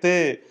பிரச்சனையா எடுத்து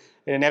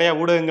நிறைய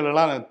ஊடகங்கள்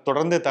எல்லாம்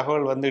தொடர்ந்து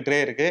தகவல் வந்துகிட்டே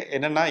இருக்கு.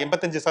 என்னன்னா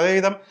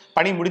 85%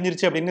 பணி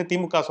முடிஞ்சிருச்சு அப்படின்னு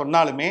திமுக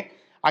சொன்னாலுமே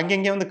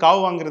அங்கங்கே வந்து காவு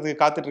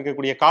வாங்குறதுக்கு காத்துட்டு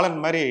இருக்கக்கூடிய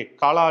காலன் மாதிரி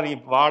காலானி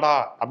வாடா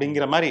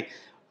அப்படிங்கிற மாதிரி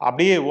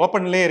அப்படியே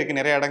ஓப்பன்லேயே இருக்குது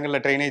நிறைய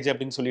இடங்கள்ல ட்ரைனேஜ்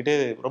அப்படின்னு சொல்லிட்டு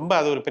ரொம்ப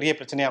அது ஒரு பெரிய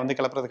பிரச்சனையாக வந்து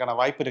கிளப்புறதுக்கான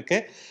வாய்ப்பு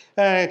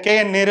இருக்குது.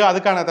 கேஎன் நேரு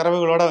அதுக்கான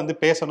தரவுகளோட வந்து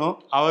பேசணும்.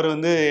 அவர்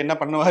வந்து என்ன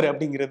பண்ணுவார்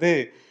அப்படிங்கிறது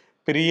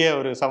பெரிய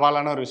ஒரு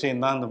சவாலான ஒரு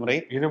விஷயம் தான் இந்த முறை.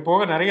 இது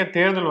போக நிறைய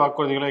தேர்தல்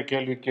வாக்குறுதிகளை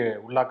கேள்விக்கு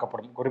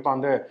உள்ளாக்கப்படும். குறிப்பா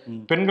வந்து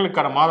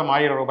பெண்களுக்கான மாதம்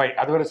 1000 ரூபாய்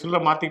அதுவரை சில்லறை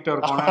மாத்திக்கிட்டு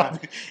இருக்கோம்னா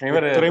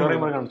இவர்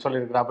துரைமுருகன்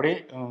சொல்லியிருக்கிறார். அப்படி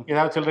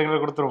ஏதாவது சில்லறைகளை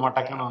கொடுத்துருவோம்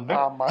மாட்டாங்கன்னு வந்து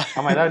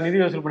நம்ம ஏதாவது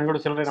நிதி வசூல் பண்ணி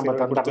கூட சில்லறை நம்ம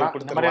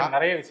தந்துடலாம்.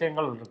 நிறைய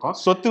விஷயங்கள் இருக்கும்.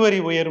 சொத்து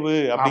வரி உயர்வு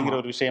அப்படிங்கிற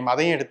ஒரு விஷயம்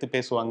அதையும் எடுத்து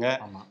பேசுவாங்க.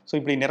 ஸோ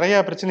இப்படி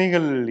நிறைய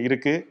பிரச்சனைகள்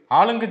இருக்கு.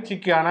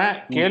 ஆளுங்கட்சிக்கான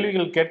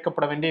கேள்விகள்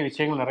கேட்கப்பட வேண்டிய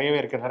விஷயங்கள்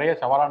நிறையவே இருக்கு. நிறைய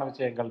சவாலான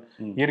விஷயங்கள்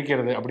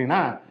இருக்கிறது.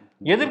 அப்படின்னா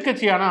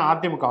எதிர்கட்சியான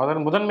அதிமுக, அதாவது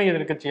முதன்மை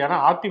எதிர்கட்சியான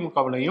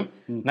அதிமுகவிலையும்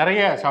நிறைய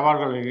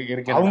சவால்கள்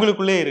இருக்கு.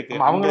 அவங்களுக்குள்ளே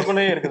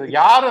இருக்குது.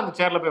 யார் அந்த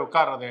சேர்ல போய்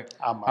உட்கார்றது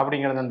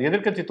அப்படிங்கிறது அந்த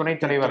எதிர்கட்சி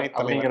துணைத் தலைவர்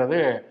அப்படிங்கிறது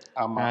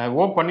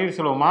ஓ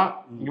பன்னீர்செல்வமா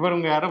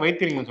இவங்க யாரும்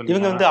வைத்திருங்க சொல்லி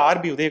இவங்க வந்து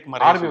ஆர்பி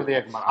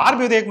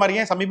உதயகுமார்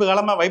ஏன் சமீப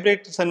காலமா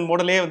வைப்ரேஷன்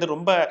மோடலே வந்து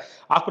ரொம்ப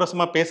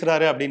ஆக்ரோஷமா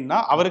பேசுறாரு அப்படின்னா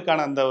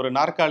அவருக்கான அந்த ஒரு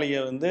நாற்காலியை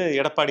வந்து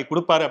எடப்பாடி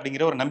கொடுப்பாரு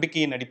அப்படிங்கிற ஒரு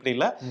நம்பிக்கையின்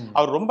அடிப்படையில்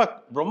அவர் ரொம்ப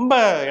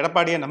ரொம்ப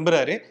எடப்பாடியை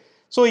நம்புறாரு.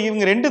 ஸோ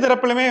இவங்க 2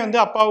 தரப்புலுமே வந்து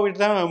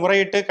அப்பாவிட்ட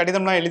முறையிட்டு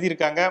கடிதம்லாம்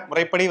எழுதியிருக்காங்க.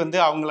 முறைப்படி வந்து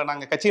அவங்கள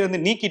நாங்கள் கட்சியை வந்து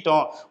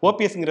நீக்கிட்டோம்,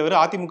 ஓபிஎஸ்ங்கிறவர்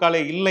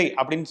அதிமுகவில் இல்லை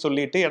அப்படின்னு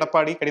சொல்லிட்டு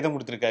எடப்பாடி கடிதம்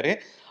கொடுத்துருக்காரு.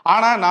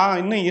 ஆனால் நான்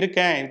இன்னும்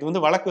இருக்கேன், இது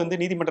வந்து வழக்கு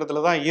வந்து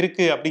நீதிமன்றத்தில் தான்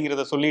இருக்கு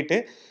அப்படிங்கிறத சொல்லிட்டு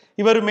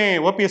இவருமே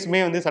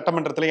ஓபிஎஸ்மே வந்து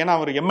சட்டமன்றத்தில், ஏன்னா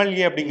அவர்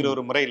எம்எல்ஏ அப்படிங்கிற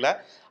ஒரு முறையில்.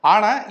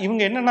 ஆனால்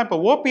இவங்க என்னன்னா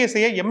இப்போ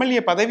ஓபிஎஸ்ஐயை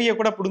எம்எல்ஏ பதவியை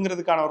கூட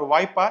பிடுங்கிறதுக்கான ஒரு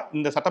வாய்ப்பாக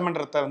இந்த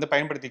சட்டமன்றத்தை வந்து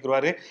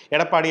பயன்படுத்திக்கிறாரு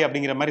எடப்பாடி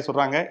அப்படிங்கிற மாதிரி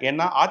சொல்கிறாங்க.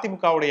 ஏன்னா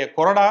அதிமுகவுடைய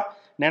கொறடா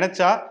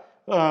நினைச்சா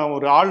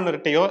ஒரு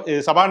ஆளுநர்கிட்டையோ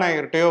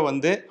சபாநாயகர்கிட்டையோ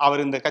வந்து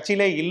அவர் இந்த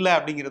கட்சியிலே இல்லை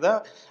அப்படிங்கிறத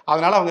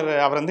அதனால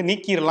அவர் வந்து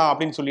நீக்கிடலாம்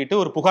அப்படின்னு சொல்லிட்டு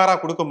ஒரு புகாரா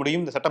கொடுக்க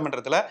முடியும் இந்த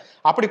சட்டமன்றத்தில்.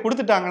 அப்படி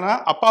கொடுத்துட்டாங்கன்னா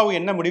அப்பாவு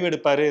என்ன முடிவு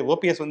எடுப்பாரு?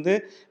 ஓபிஎஸ் வந்து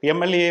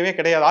எம்எல்ஏவே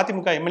கிடையாது,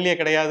 அதிமுக எம்எல்ஏ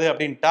கிடையாது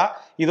அப்படின்ட்டா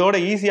இதோட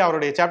ஈஸியாக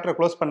அவருடைய சாப்டரை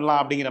க்ளோஸ்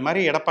பண்ணலாம் அப்படிங்கிற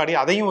மாதிரி எடப்பாடி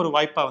அதையும் ஒரு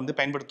வாய்ப்பாக வந்து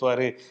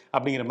பயன்படுத்துவார்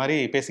அப்படிங்கிற மாதிரி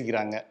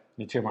பேசிக்கிறாங்க.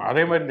 நிச்சயமா.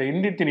 அதே மாதிரி இந்த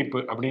இந்தி திணிப்பு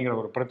அப்படிங்கிற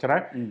ஒரு பிரச்சனை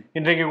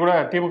இன்றைக்கு கூட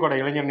திமுக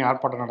இளைஞரணி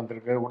ஆர்ப்பாட்டம்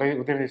நடந்திருக்கு.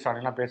 உதயநிதி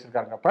ஸ்டாலின்லாம்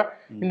பேசியிருக்காங்க. அப்ப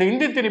இந்த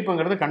இந்தி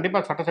திணிப்புங்கிறது கண்டிப்பா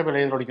சட்டசபையில்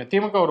எதிரொலிக்கும்.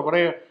 திமுக ஒரு முறை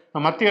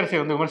மத்திய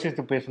அரசை வந்து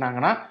விமர்சித்து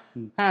பேசினாங்கன்னா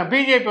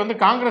பிஜேபி வந்து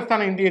காங்கிரஸ்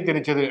தானே இந்தியை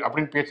திணிச்சது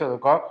அப்படின்னு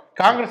பேசுவதற்கோ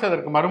காங்கிரஸ்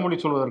அதற்கு மறுமொழி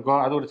சொல்வதற்கோ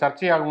அது ஒரு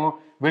சர்ச்சையாகவும்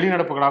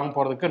வெளிநடப்புகளாகவும்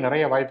போறதுக்கு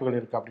நிறைய வாய்ப்புகள்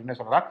இருக்கு அப்படின்னு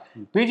சொல்லலாம்.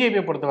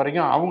 பிஜேபியை பொறுத்த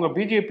வரைக்கும் அவங்க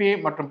பிஜேபி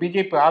மற்றும்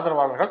பிஜேபி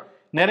ஆதரவாளர்கள்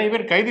நிறைய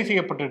பேர் கைது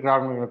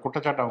செய்யப்பட்டிருக்கிறாங்க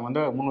குற்றச்சாட்டு அவங்க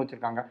வந்து முன்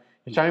வச்சிருக்காங்க.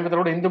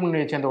 சமீபத்தோட இந்து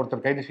முன்னணியை சேர்ந்த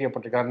ஒருத்தர் கைது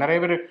செய்யப்பட்டிருக்காரு. நிறைய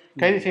பேர்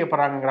கைது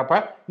செய்யப்படுறாங்கிறப்ப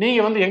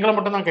நீங்க வந்து எங்களை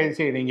மட்டும் தான் கைது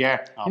செய்யறீங்க,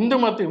 இந்து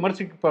மதத்தை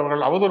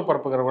விமர்சிப்பவர்கள் அவதூறு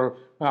பரப்புகிறவர்கள்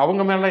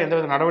அவங்க மேல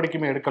எந்தவித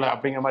நடவடிக்கையுமே எடுக்கல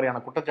அப்படிங்கிற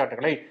மாதிரியான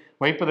குற்றச்சாட்டுகளை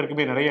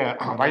வைப்பதற்குமே நிறைய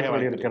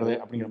வாய்ப்புகள் இருக்கிறது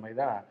அப்படிங்கிற மாதிரி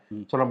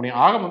தான் சொல்ல முடியும்.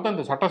 ஆக மொத்தம்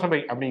இந்த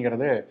சட்டசபை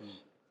அப்படிங்கிறது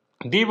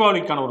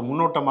தீபாவளிக்கான ஒரு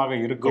முன்னோட்டமாக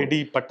இருக்கும். வெடி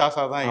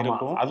பட்டாசா தான்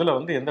இருக்கும். அதுல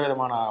வந்து எந்த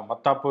விதமான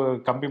மத்தாப்பு,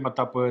 கம்பி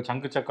மத்தாப்பு,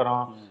 சங்கு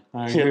சக்கரம்,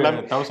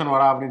 1000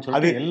 வாலா அப்படின்னு சொல்லி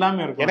அது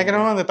எல்லாமே இருக்கும். எனக்கு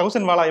என்ன அந்த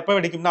 1000 வாலா எப்ப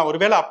வெடிக்கும்னா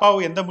ஒருவேளை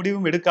அப்பாவு எந்த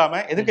முடிவும்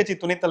எடுக்காம எதிர்கட்சி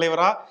துணைத்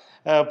தலைவரா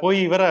போய்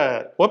இவரை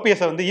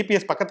ஓபிஎஸ் வந்து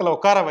இபிஎஸ் பக்கத்துல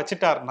உட்கார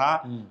வச்சுட்டாருன்னா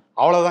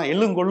அவ்வளவுதான்,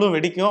 எள்ளும் கொள்ளும்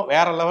வெடிக்கும்,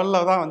 வேற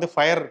லெவல்ல தான் வந்து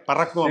ஃபயர்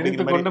பறக்கும்.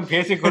 எரிந்து கொண்டும்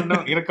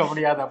பேசிக்கொண்டும் இருக்க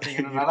முடியாது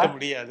அப்படிங்கிறதுனால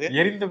முடியாது,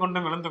 எரிந்து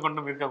கொண்டும் இழந்து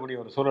கொண்டும் இருக்கக்கூடிய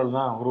ஒரு சூழல்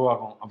தான்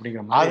உருவாகும்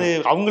அப்படிங்கிற மாதிரி. அது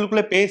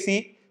அவங்களுக்குள்ள பேசி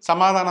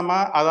சமாதானமா,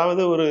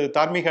 அதாவது ஒரு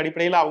தார்மீக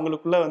அடிப்படையில்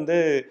அவங்களுக்குள்ள வந்து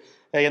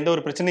எந்த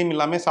ஒரு பிரச்சனையும்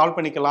இல்லாம சால்வ்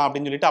பண்ணிக்கலாம்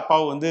அப்படின்னு சொல்லிட்டு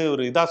அப்பாவு வந்து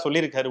ஒரு இதா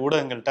சொல்லியிருக்காரு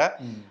ஊடகங்கள்ட்ட.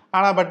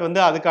 ஆனா பட்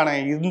வந்து அதுக்கான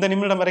இந்த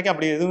நிமிடம் வரைக்கும்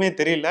அப்படி எதுவுமே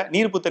தெரியல.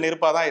 நீர் புத்த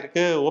நெருப்பா தான்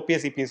இருக்கு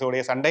ஓபிஎஸ் இபிஎஸ்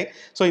உடைய சண்டை.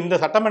 ஸோ இந்த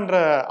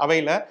சட்டமன்ற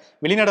அவையில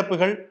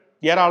வெளிநடப்புகள்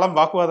ஏராளம்,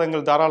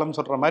 வாக்குவாதங்கள் தாராளம்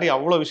சொல்ற மாதிரி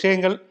அவ்வளவு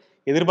விஷயங்கள்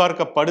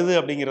எதிர்பார்க்கப்படுது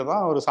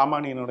அப்படிங்கிறதான் ஒரு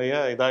சாமானியனுடைய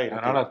இதா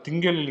இருக்கு. அதனால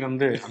திங்களில்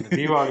வந்து அந்த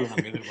தீபாவளி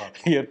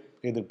நம்ம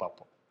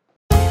எதிர்பார்ப்போம்.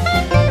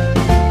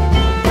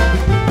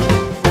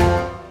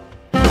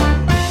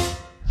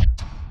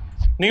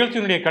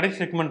 நிகழ்ச்சியினுடைய கடைசி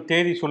செக்மெண்ட்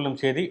தேதி சொல்லும்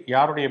செய்தி,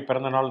 யாருடைய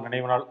பிறந்தநாள்,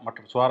 நினைவு நாள்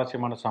மற்றும்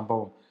சுவாரஸ்யமான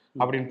சம்பவம்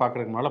அப்படின்னு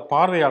பார்க்கறதுக்கு மேலே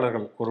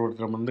பார்வையாளர்கள்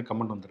ஒருத்தர் வந்து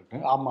கமெண்ட் வந்திருக்கு.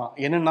 ஆமாம்,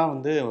 என்னன்னா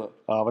வந்து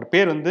அவர்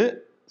பேர் வந்து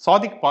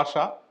சாதிக்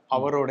பாஷா.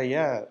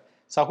 அவருடைய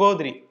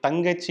சகோதரி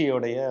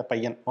தங்கச்சியோடைய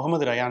பையன்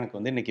முகமது ரயானுக்கு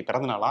வந்து இன்னைக்கு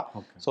பிறந்த நாளாம்.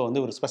 ஸோ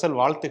வந்து ஒரு ஸ்பெஷல்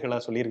வாழ்த்துக்களை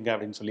சொல்லிருங்க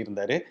அப்படின்னு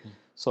சொல்லியிருந்தாரு.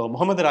 ஸோ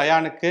முகமது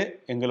ரயானுக்கு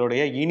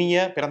எங்களுடைய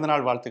இனிய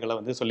பிறந்தநாள் வாழ்த்துக்களை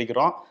வந்து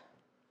சொல்லிக்கிறோம்.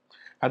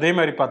 அதே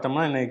மாதிரி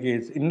பார்த்தோம்னா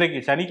இன்னைக்கு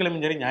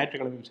சனிக்கிழமையும் சரி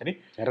ஞாயிற்றுக்கிழமையும் சரி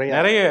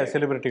நிறைய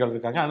செலிபிரிட்டிகள்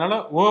இருக்காங்க. அதனால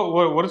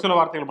ஒரு சில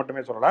வார்த்தைகள்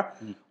மட்டுமே சொல்லலாம்.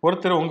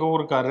 ஒருத்தர் உங்க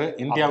ஊருக்காரு,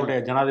 இந்தியாவுடைய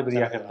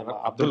ஜனாதிபதியாக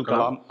இருந்தவர்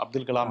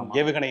அப்துல் கலாம்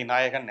ஏவுகணை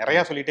நாயகன்,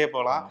 நிறைய சொல்லிட்டே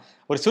போகலாம்.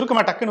 ஒரு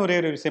சுருக்கமாக டக்குன்னு ஒரே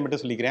ஒரு விஷயம்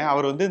மட்டும் சொல்லிக்கிறேன்.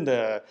 அவர் வந்து இந்த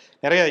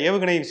நிறைய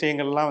ஏவுகணை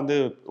விஷயங்கள்லாம் வந்து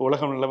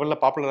உலகம்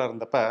லெவலில் பாப்புலராக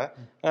இருந்தப்ப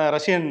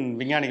ரஷ்யன்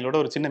விஞ்ஞானிகளோட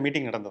ஒரு சின்ன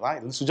மீட்டிங் நடந்ததான்.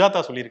 இது சுஜாதா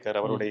சொல்லியிருக்காரு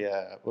அவருடைய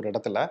ஒரு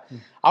இடத்துல.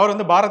 அவர்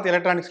வந்து பாரத்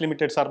எலக்ட்ரானிக்ஸ்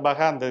லிமிடெட்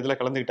சார்பாக அந்த இதில்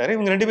கலந்துக்கிட்டாரு.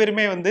 இவங்க 2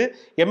 பேருமே வந்து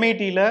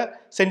MIT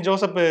சென்ட்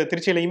ஜோசப்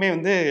திருச்சியிலையுமே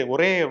வந்து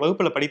ஒரே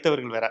வகுப்புல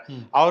படித்தவர்கள் வேற.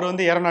 அவர்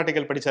வந்து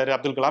ஏரோநாட்டிக்கல் படிச்சாரு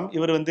அப்துல் கலாம்,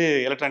 இவர் வந்து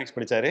எலக்ட்ரானிக்ஸ்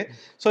படிச்சாரு.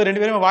 ஸோ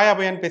 2 பேரும் வாயா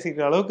பையான்னு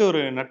பேசிக்கிற அளவுக்கு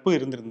ஒரு நட்பு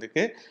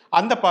இருந்திருக்கு.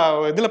 அந்த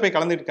இதுல போய்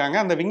கலந்துட்டு இருக்காங்க.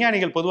 அந்த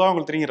விஞ்ஞானிகள் பொதுவாக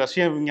உங்களுக்கு தெரியும்,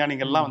 ரஷ்ய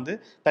விஞ்ஞானிகள்லாம் வந்து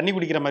தண்ணி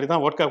குடிக்கிற மாதிரி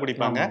தான் ஓட்கா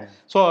குடிப்பாங்க.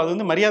 ஸோ அது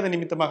வந்து மரியாதை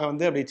நிமித்தமாக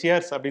வந்து அப்படி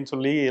சியர்ஸ் அப்படின்னு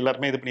சொல்லி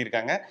எல்லாருமே இது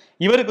பண்ணியிருக்காங்க.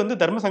 இவருக்கு வந்து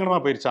தர்ம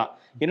சங்கடமா போயிருச்சான்.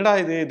 என்னடா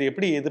இது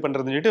எப்படி இது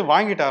பண்றதுன்னு சொல்லிட்டு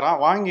வாங்கிட்டாராம்.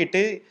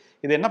 வாங்கிட்டு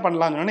இது என்ன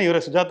பண்ணலாம்னு இவரை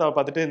சுஜாதாவை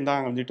பார்த்துட்டு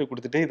இருந்தாங்க வந்துட்டு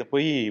கொடுத்துட்டு இதை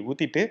போய்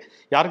ஊற்றிட்டு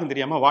யாருக்கும்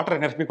தெரியாமல் வாட்டரை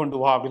நிரப்பி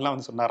கொண்டு வா அப்படின்லாம்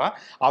வந்து சொன்னாராம்.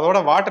 அதோட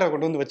வாட்டரை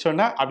கொண்டு வந்து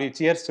வச்சோன்னா அப்படி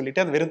சியர்ஸ்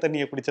சொல்லிட்டு அந்த வெறும்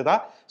தண்ணியை குடிச்சதா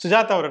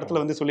சுஜாதா ஒரு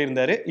இடத்துல வந்து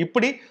சொல்லியிருந்தாரு.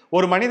 இப்படி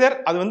ஒரு மனிதர்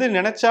அது வந்து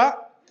நினைச்சா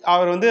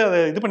அவர் வந்து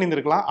அதை இது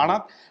பண்ணியிருந்திருக்கலாம்.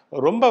 ஆனால்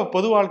ரொம்ப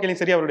பொது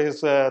வாழ்க்கையிலையும் சரி, அவருடைய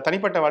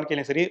தனிப்பட்ட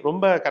வாழ்க்கையிலையும் சரி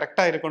ரொம்ப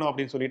கரெக்டாக இருக்கணும்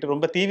அப்படின்னு சொல்லிட்டு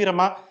ரொம்ப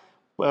தீவிரமாக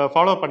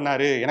ஃபாலோ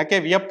பண்ணாரு. எனக்கே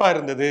வியப்பா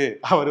இருந்தது.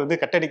 அவர் வந்து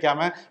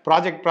கட்டடிக்காம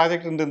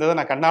ப்ராஜெக்ட் இருந்ததை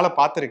நான் கண்ணால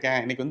பார்த்துருக்கேன்.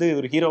 இன்னைக்கு வந்து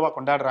ஒரு ஹீரோவா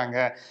கொண்டாடுறாங்க,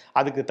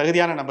 அதுக்கு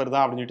தகுதியான நபர்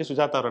தான் அப்படின்னு சொல்லிட்டு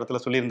சுஜாதா ஒரு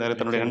இடத்துல சொல்லியிருந்தாரு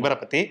தன்னுடைய நண்பரை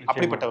பத்தி.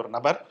 அப்படிப்பட்ட ஒரு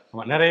நபர்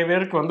நிறைய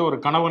பேருக்கு வந்து ஒரு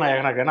கனவு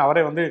நாயகனாக, ஏன்னா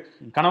அவரே வந்து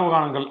கனவு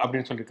காணுங்கள்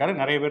அப்படின்னு சொல்லியிருக்காரு.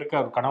 நிறைய பேருக்கு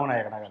அவர் கனவு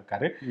நாயகனாக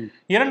இருக்காரு.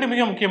 2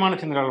 மிக முக்கியமான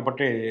சிந்தனைகள்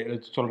பற்றி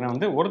சொல்றேன்.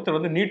 வந்து ஒருத்தர்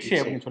வந்து நீட்சே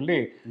அப்படின்னு சொல்லி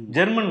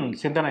ஜெர்மன்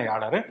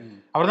சிந்தனையாளர்.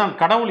 அவர் தான்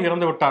கடவுள்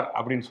இறந்து விட்டார்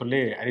அப்படின்னு சொல்லி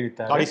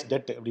அறிவித்தார். காட்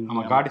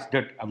இஸ்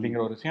டெட் அப்படிங்கிற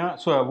ஒரு விஷயம்.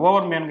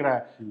 ஓவர்மேன்கிற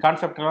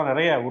கான்செப்ட் எல்லாம்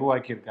நிறைய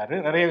உருவாக்கி இருக்காரு.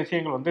 நிறைய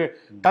விஷயங்கள் வந்து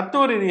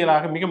தத்துவ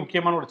ரீதியிலாக மிக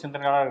முக்கியமான ஒரு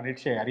சிந்தனையாளர்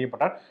நீட்சே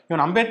அறியப்பட்டார்.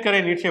 இவன் அம்பேத்கரை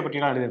நீட்சே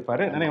பற்றிலாம்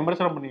எழுதியிருப்பாரு, நிறைய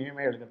விமர்சனம்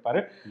பண்ணியுமே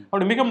எழுதியிருப்பாரு.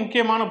 அப்படி மிக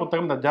முக்கியமான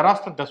புத்தகம் இந்த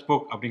ஜராஸ்டர் டஸ்ட்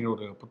புக் அப்படிங்கிற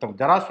ஒரு புத்தகம்.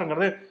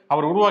 ஜராஸ்டர்ங்கிறது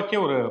அவர் உருவாக்கிய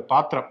ஒரு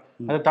பாத்திரம்.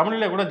 அது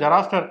தமிழிலே கூட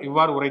ஜராஸ்டர்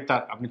இவ்வாறு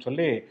உரைத்தார் அப்படின்னு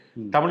சொல்லி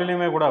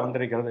தமிழிலுமே கூட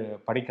வந்திருக்கிறது,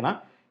 படிக்கலாம்.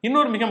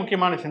 இன்னொரு மிக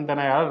முக்கியமான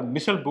சிந்தனையாளர்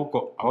மிஷல்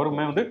பூக்கோ.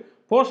 அவருமே வந்து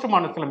போஸ்ட்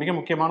மார்ட்டத்தில் மிக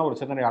முக்கியமான ஒரு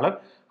சிந்தனையாளர்.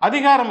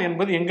 அதிகாரம்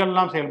என்பது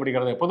எங்கெல்லாம்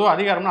செயல்படுகிறது, பொதுவாக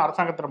அதிகாரம்னா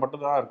அரசாங்கத்தில்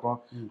மட்டும்தான் இருக்கும்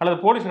அல்லது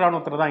போலீஸ்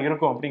இராணுவத்தில் தான்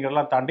இருக்கும்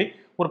அப்படிங்கிறதெல்லாம் தாண்டி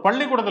ஒரு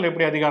பள்ளிக்கூடத்தில்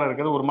எப்படி அதிகாரம்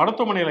இருக்கிறது, ஒரு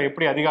மருத்துவமனையில்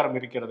எப்படி அதிகாரம்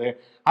இருக்கிறது,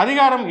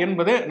 அதிகாரம்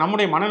என்பது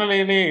நம்முடைய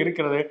மனநிலையிலேயே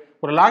இருக்கிறது,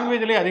 ஒரு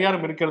லாங்குவேஜிலேயே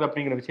அதிகாரம் இருக்கிறது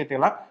அப்படிங்கிற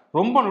விஷயத்தையெல்லாம்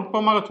ரொம்ப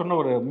நுட்பமாக சொன்ன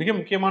ஒரு மிக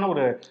முக்கியமான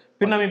ஒரு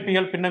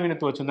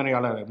பின்னவீனத்துவ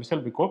சிந்தனையாளர்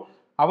மிஷல் பூக்கோ.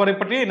 அவரை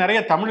பற்றி நிறைய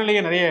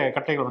தமிழிலேயே நிறைய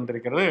கட்டுரைகள்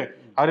வந்திருக்கிறது,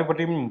 அவரை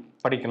பற்றியும்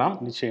படிக்கலாம்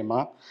நிச்சயமா.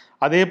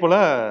 அதே போல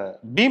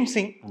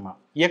பீம்சிங்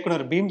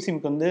இயக்குனர்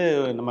பீம்சிங்க்கு வந்து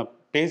நம்ம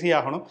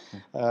பேசியாகணும்.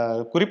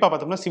 குறிப்பா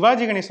பார்த்தோம்னா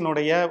சிவாஜி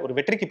கணேசனுடைய ஒரு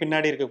வெற்றிக்கு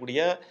பின்னாடி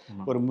இருக்கக்கூடிய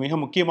ஒரு மிக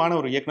முக்கியமான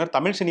ஒரு இயக்குனர்,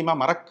 தமிழ் சினிமா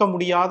மறக்க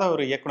முடியாத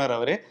ஒரு இயக்குனர்.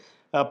 அவரு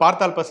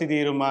பார்த்தால் பசி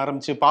தீரும்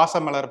ஆரம்பிச்சு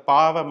பாசமலர்,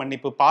 பாவ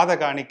மன்னிப்பு, பாத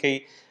காணிக்கை,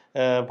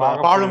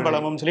 பாழும்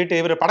பலமும் சொல்லிட்டு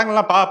இவர்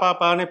படங்கள்லாம்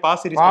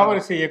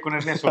பாவரிசி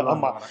இயக்குனர்னே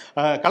சொல்லலாம்.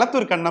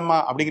 களத்தூர் கண்ணம்மா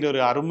அப்படிங்கிற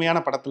ஒரு அருமையான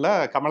படத்துல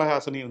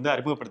கமலஹாசனை வந்து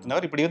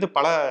அறிமுகப்படுத்தினவர். இப்படி வந்து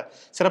பல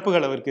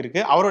சிறப்புகள் அவருக்கு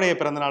இருக்கு. அவருடைய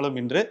பிறந்த நாளும்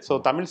இன்று. ஸோ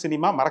தமிழ்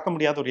சினிமா மறக்க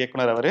முடியாத ஒரு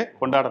இயக்குனர், அவரு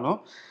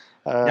கொண்டாடணும்.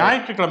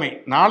 ஞாயிற்றுக்கிழமை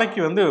நாளைக்கு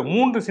வந்து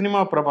 3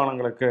 சினிமா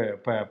பிரபலங்களுக்கு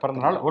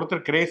பிறந்த நாள்.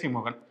 ஒருத்தர் கிரேசி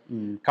மோகன்.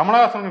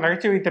 கமலஹாசன்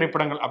நகைச்சுவை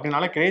திரைப்படங்கள்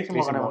அப்படின்னால கிரேசி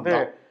மோகனை வந்து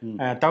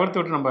தவிர்த்து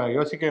விட்டு நம்ம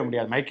யோசிக்கவே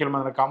முடியாது. மைக்கேல்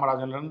மதுரை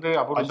காமராஜன்ல இருந்து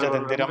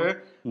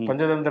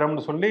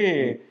பஞ்சதந்திரம்னு சொல்லி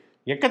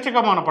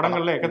எக்கச்சக்கமான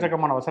படங்கள்ல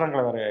எக்கச்சக்கமான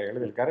வசனங்களை வேற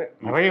எழுதியிருக்காரு.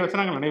 நிறைய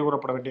வசனங்கள்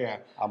நினைவுகூரப்பட வேண்டிய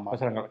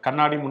வசனங்கள்.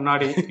 கண்ணாடி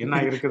முன்னாடி என்ன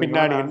இருக்குது,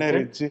 பின்னாடி என்ன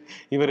இருந்துச்சு,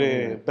 இவரு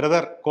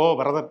பிரதர் கோ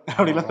பிரதர்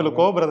அப்படின்லாம் சொல்லு,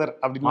 கோ பிரதர்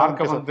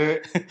அப்படின்னு வந்து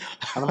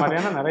அந்த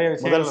மாதிரியான நிறைய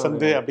முதல்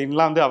சந்து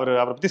அப்படின்லாம் வந்து அவரை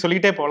பத்தி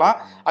சொல்லிக்கிட்டே போகலாம்.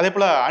 அதே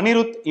போல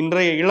அனிருத்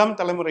இன்றைய இளம்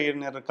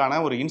தலைமுறையினருக்கான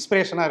ஒரு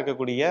இன்ஸ்பிரேஷனா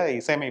இருக்கக்கூடிய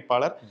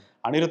இசையமைப்பாளர்.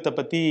 அனிருத்தை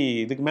பத்தி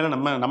இதுக்கு மேல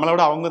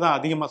நம்மளோட அவங்க தான்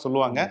அதிகமா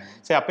சொல்லுவாங்க.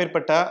 சரி,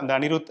 அப்பேற்பட்ட அந்த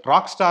அனிருத்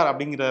ராக் ஸ்டார்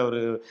அப்படிங்கிற ஒரு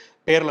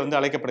பேர்ல வந்து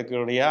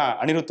அழைக்கப்படக்கூடிய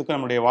அனிருத்துக்கு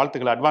நம்முடைய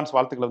வாழ்த்துக்கள், அட்வான்ஸ்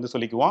வாழ்த்துக்களை வந்து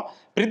சொல்லிக்குவோம்.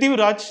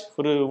 பிருத்திவிராஜ்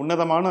ஒரு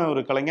உன்னதமான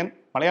ஒரு கலைஞன்,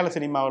 மலையாள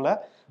சினிமாவில்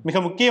மிக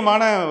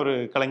முக்கியமான ஒரு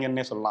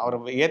கலைஞர்னே சொல்லலாம்.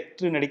 அவர்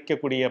ஏற்று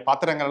நடிக்கக்கூடிய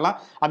பாத்திரங்கள்லாம்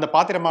அந்த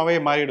பாத்திரமாவே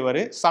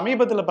மாறிடுவார்.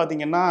 சமீபத்தில்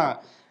பார்த்தீங்கன்னா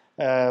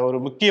ஒரு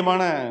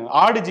முக்கியமான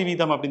ஆடு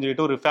ஜீவிதம் அப்படின்னு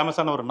சொல்லிட்டு ஒரு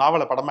ஃபேமஸான ஒரு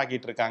நாவலை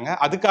படமாக்கிட்டு இருக்காங்க.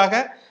 அதுக்காக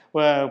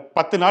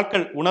 10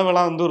 நாட்கள்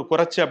உணவெல்லாம் வந்து ஒரு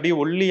குறைச்சி அப்படியே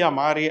ஒல்லியா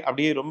மாறி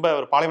அப்படியே ரொம்ப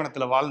ஒரு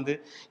பாலைவனத்துல வாழ்ந்து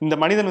இந்த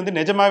மனிதன் வந்து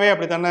நிஜமாவே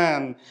அப்படித்தானே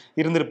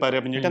இருந்திருப்பாரு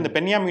அப்படின்னு சொல்லிட்டு அந்த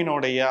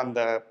பென்யாமீனோடைய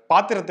அந்த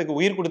பாத்திரத்துக்கு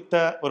உயிர்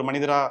கொடுத்த ஒரு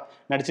மனிதரா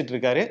நடிச்சிட்டு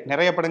இருக்காரு.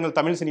 நிறைய படங்கள்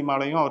தமிழ்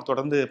சினிமாலையும் அவர்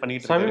தொடர்ந்து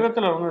பண்ணிட்டு இருக்காரு.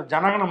 சமீபத்தில் வந்து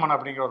ஜனகணமன்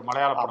அப்படிங்கிற ஒரு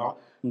மலையாள படம்,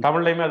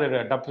 தமிழ்லையுமே அது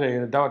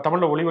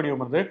தமிழ்ல ஒளி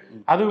வடிவம் வந்து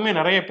அதுவுமே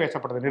நிறைய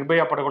பேசப்படுது.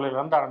 நிர்பயா படுகொலையில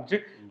இருந்து ஆரம்பிச்சு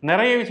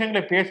நிறைய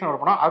விஷயங்களை பேசின ஒரு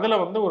படம். அதுல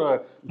வந்து ஒரு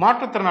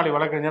மாற்றுத்திறனாளி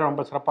வழக்கறிஞர்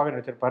ரொம்ப சிறப்பாகவே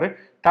நடிச்சிருப்பாரு.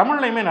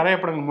 தமிழ்லையுமே நிறைய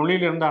படங்கள்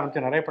மொழியில இருந்து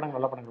ஆரம்பிச்சு நிறைய படங்கள்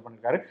நல்ல படங்கள்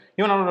பண்ணிருக்காரு.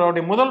 இவன்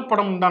அவருடைய முதல்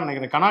படம் தான்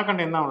நினைக்கிறேன்,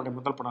 கனாகண்டன் தான் அவருடைய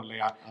முதல் படம்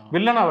இல்லையா?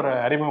 வில்லன் அவர்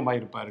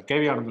அறிமுகமாயிருப்பாரு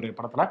கேவி ஆனந்துடைய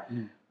படத்துல.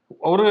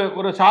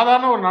 ஒரு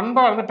சாதாரண ஒரு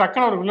நண்பா இருந்து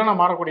டக்குனு ஒரு வில்லனா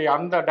மாறக்கூடிய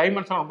அந்த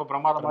டைமென்ஷன் ரொம்ப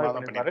பிரமாதமாக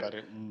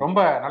பண்ணிருப்பாரு. ரொம்ப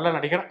நல்ல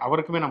நடிகர்.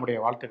 அவருக்குமே நம்முடைய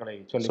வாழ்த்துக்களை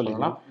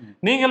சொல்லலாம்.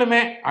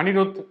 நீங்களுமே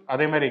அனிருத்,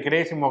 அதே மாதிரி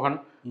கிரேசி மோகன்,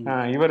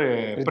 இவர்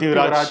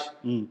பிருத்திவிராஜ்,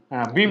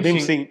 பீம்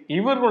சிங்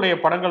இவர்களுடைய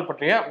படங்கள்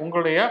பற்றிய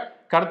உங்களுடைய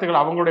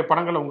கருத்துக்கள், அவங்களுடைய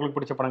படங்கள் உங்களுக்கு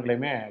பிடிச்ச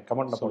படங்களையுமே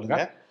கமெண்ட்ல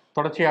சொல்லுங்க.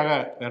 தொடர்ச்சியாக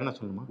வேற என்ன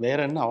சொல்லணுமா? வேற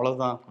என்ன,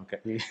 அவ்வளவுதான். ஓகே.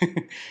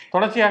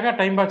 தொடர்ச்சியாக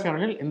டைம் பாஸ்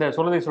சேனலில் இந்த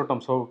சொல்லுதை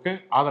சொல்லட்டும் ஷோவுக்கு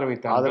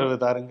ஆதரவு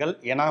தாருங்கள்.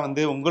 ஏன்னா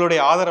வந்து உங்களுடைய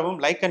ஆதரவும்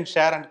like and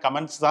share and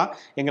comments தான்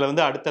எங்களை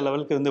வந்து அடுத்த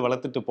லெவலுக்கு வந்து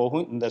வளர்த்துட்டு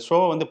போகும். இந்த ஷோ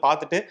வந்து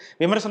பார்த்துட்டு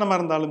விமர்சனமா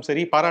இருந்தாலும்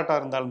சரி, பாராட்டா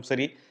இருந்தாலும்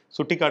சரி,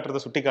 சுட்டி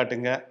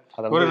காட்டுங்க.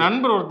 ஒரு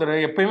நண்பர் ஒருத்தர்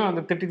எப்பயுமே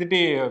வந்து திட்டி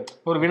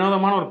ஒரு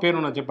வினோதமான ஒரு பேர்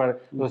ஒன்று வச்சிருப்பாரு,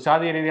 ஒரு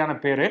சாதிய ரீதியான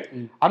பேரு.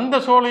 அந்த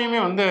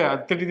ஷோலையுமே வந்து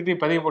திட்டி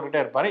பதிவு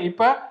போட்டுட்டே இருப்பாரு.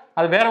 இப்ப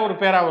அது வேற ஒரு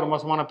பேரா, ஒரு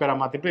மோசமான பேரா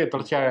மாத்திட்டு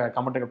தொடர்ச்சியாக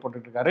கமெண்ட்டுகள்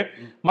போட்டுட்டு இருக்காரு.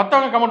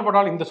 மற்றவங்க கமெண்ட்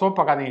போட்டாலும் இந்த ஷோ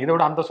பார்க்காதீங்க, இதை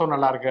விட அந்த ஷோ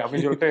நல்லா இருக்கு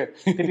அப்படின்னு சொல்லிட்டு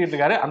திட்டிட்டு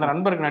இருக்காரு. அந்த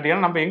நண்பருக்கு நன்றி.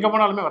 ஏன்னா நம்ம எங்க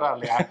போனாலுமே வராது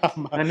இல்லையா?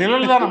 அந்த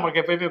நிழல் தான்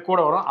நமக்கு எப்பயுமே கூட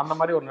வரும். அந்த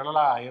மாதிரி ஒரு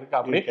நிழலா இருக்கா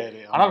அப்படி.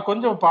 ஆனால்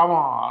கொஞ்சம்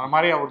பாவம்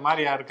மாதிரியா ஒரு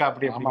மாதிரியா இருக்கா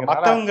அப்படி.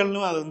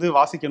 மற்றவங்களும் அது வந்து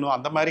வாசிக்கணும்.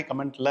 அந்த மாதிரி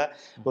கமெண்ட்ல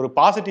ஒரு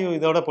பாசிட்டிவ்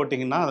இதோட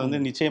போட்டீங்கன்னா அது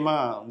வந்து நிச்சயமா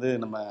வந்து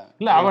நம்ம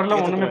இல்ல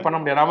அவரெல்லாம் ஒண்ணுமே பண்ண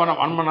முடியாது.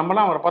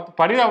 நம்மளாம் அவரை பார்த்து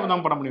பரிதாபம்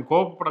தான் பண்ண முடியும்,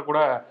 கோபப்படக்கூட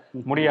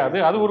முடியாது.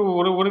 அது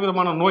ஒரு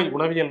விதமான நோய்,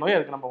 உளவியல் நோய்.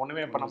 அதுக்கு நம்ம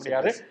ஒண்ணுமே பண்ண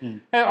முடியாது.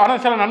 ஆனா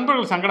சில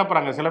நண்பர்கள்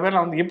சங்கடப்படுறாங்க. சில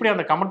பேர்ல வந்து எப்படி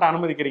அந்த கமெண்ட்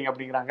அனுமதிக்கிறீங்க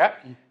அப்படிங்கிறாங்க.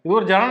 இது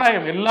ஒரு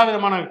ஜனநாயகம். எல்லா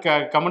விதமான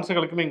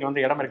கமெண்ட்ஸுகளுக்குமே இங்க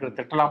வந்து இடம் இருக்குது.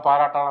 திட்டலாம்,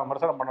 பாராட்டலாம்,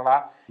 விமர்சனம்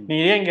பண்ணலாம். நீ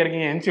ஏன் இங்க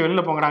இருக்கீங்க, எஞ்சி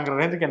வெளில போங்கடாங்கிற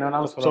ரேஞ்சுக்கு என்ன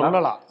வேணாலும்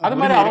சொல்லலாம். அது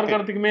மாதிரி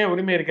அவர்களுக்குமே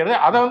உரிமை இருக்கிறது.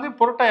 அதை வந்து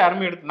பொருட்டா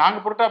யாருமே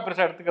நாங்க பொருட்டா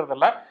பெருசா எடுத்துக்கிறது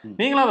இல்ல.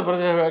 நீங்களும் அதை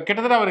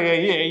கிட்டத்தட்ட அவர்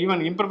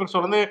ஈவன்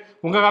இம்பர்ஃபெக்ட் வந்து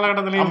உங்க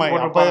காலகட்டத்திலயும்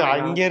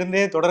இங்க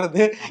இருந்தே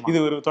தொடருது. இது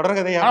ஒரு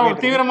தொடர்கதையா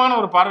ஒரு தீவிரமான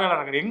ஒரு பார்வையாளர்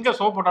இருக்கு. எங்க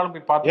ஷோ போட்டாலும்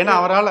போய் பார்த்து, ஏன்னா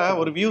அவரால்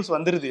ஒரு வியூஸ்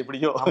வந்துருது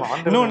எப்படியோ.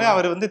 இன்னொன்னு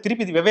அவர் வந்து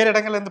திருப்பி வெவ்வேறு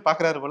இடங்கள்ல இருந்து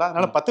பாக்குறாரு போல.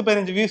 அதனால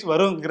 10-15 வியூஸ்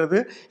வருங்கிறது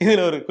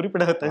இதுல ஒரு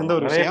குறிப்பிடத்தகுந்த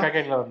ஒரு விஷயம்.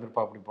 பேக்கேஜ்ல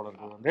வந்திருப்பா அப்படி போல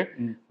இருக்கு. வந்து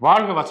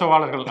வாழ்க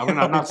வசவாளர்கள்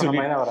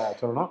அப்படின்னு அவரை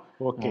சொல்லணும்.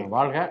 ஓகே,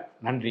 வாழ்க.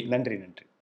 நன்றி.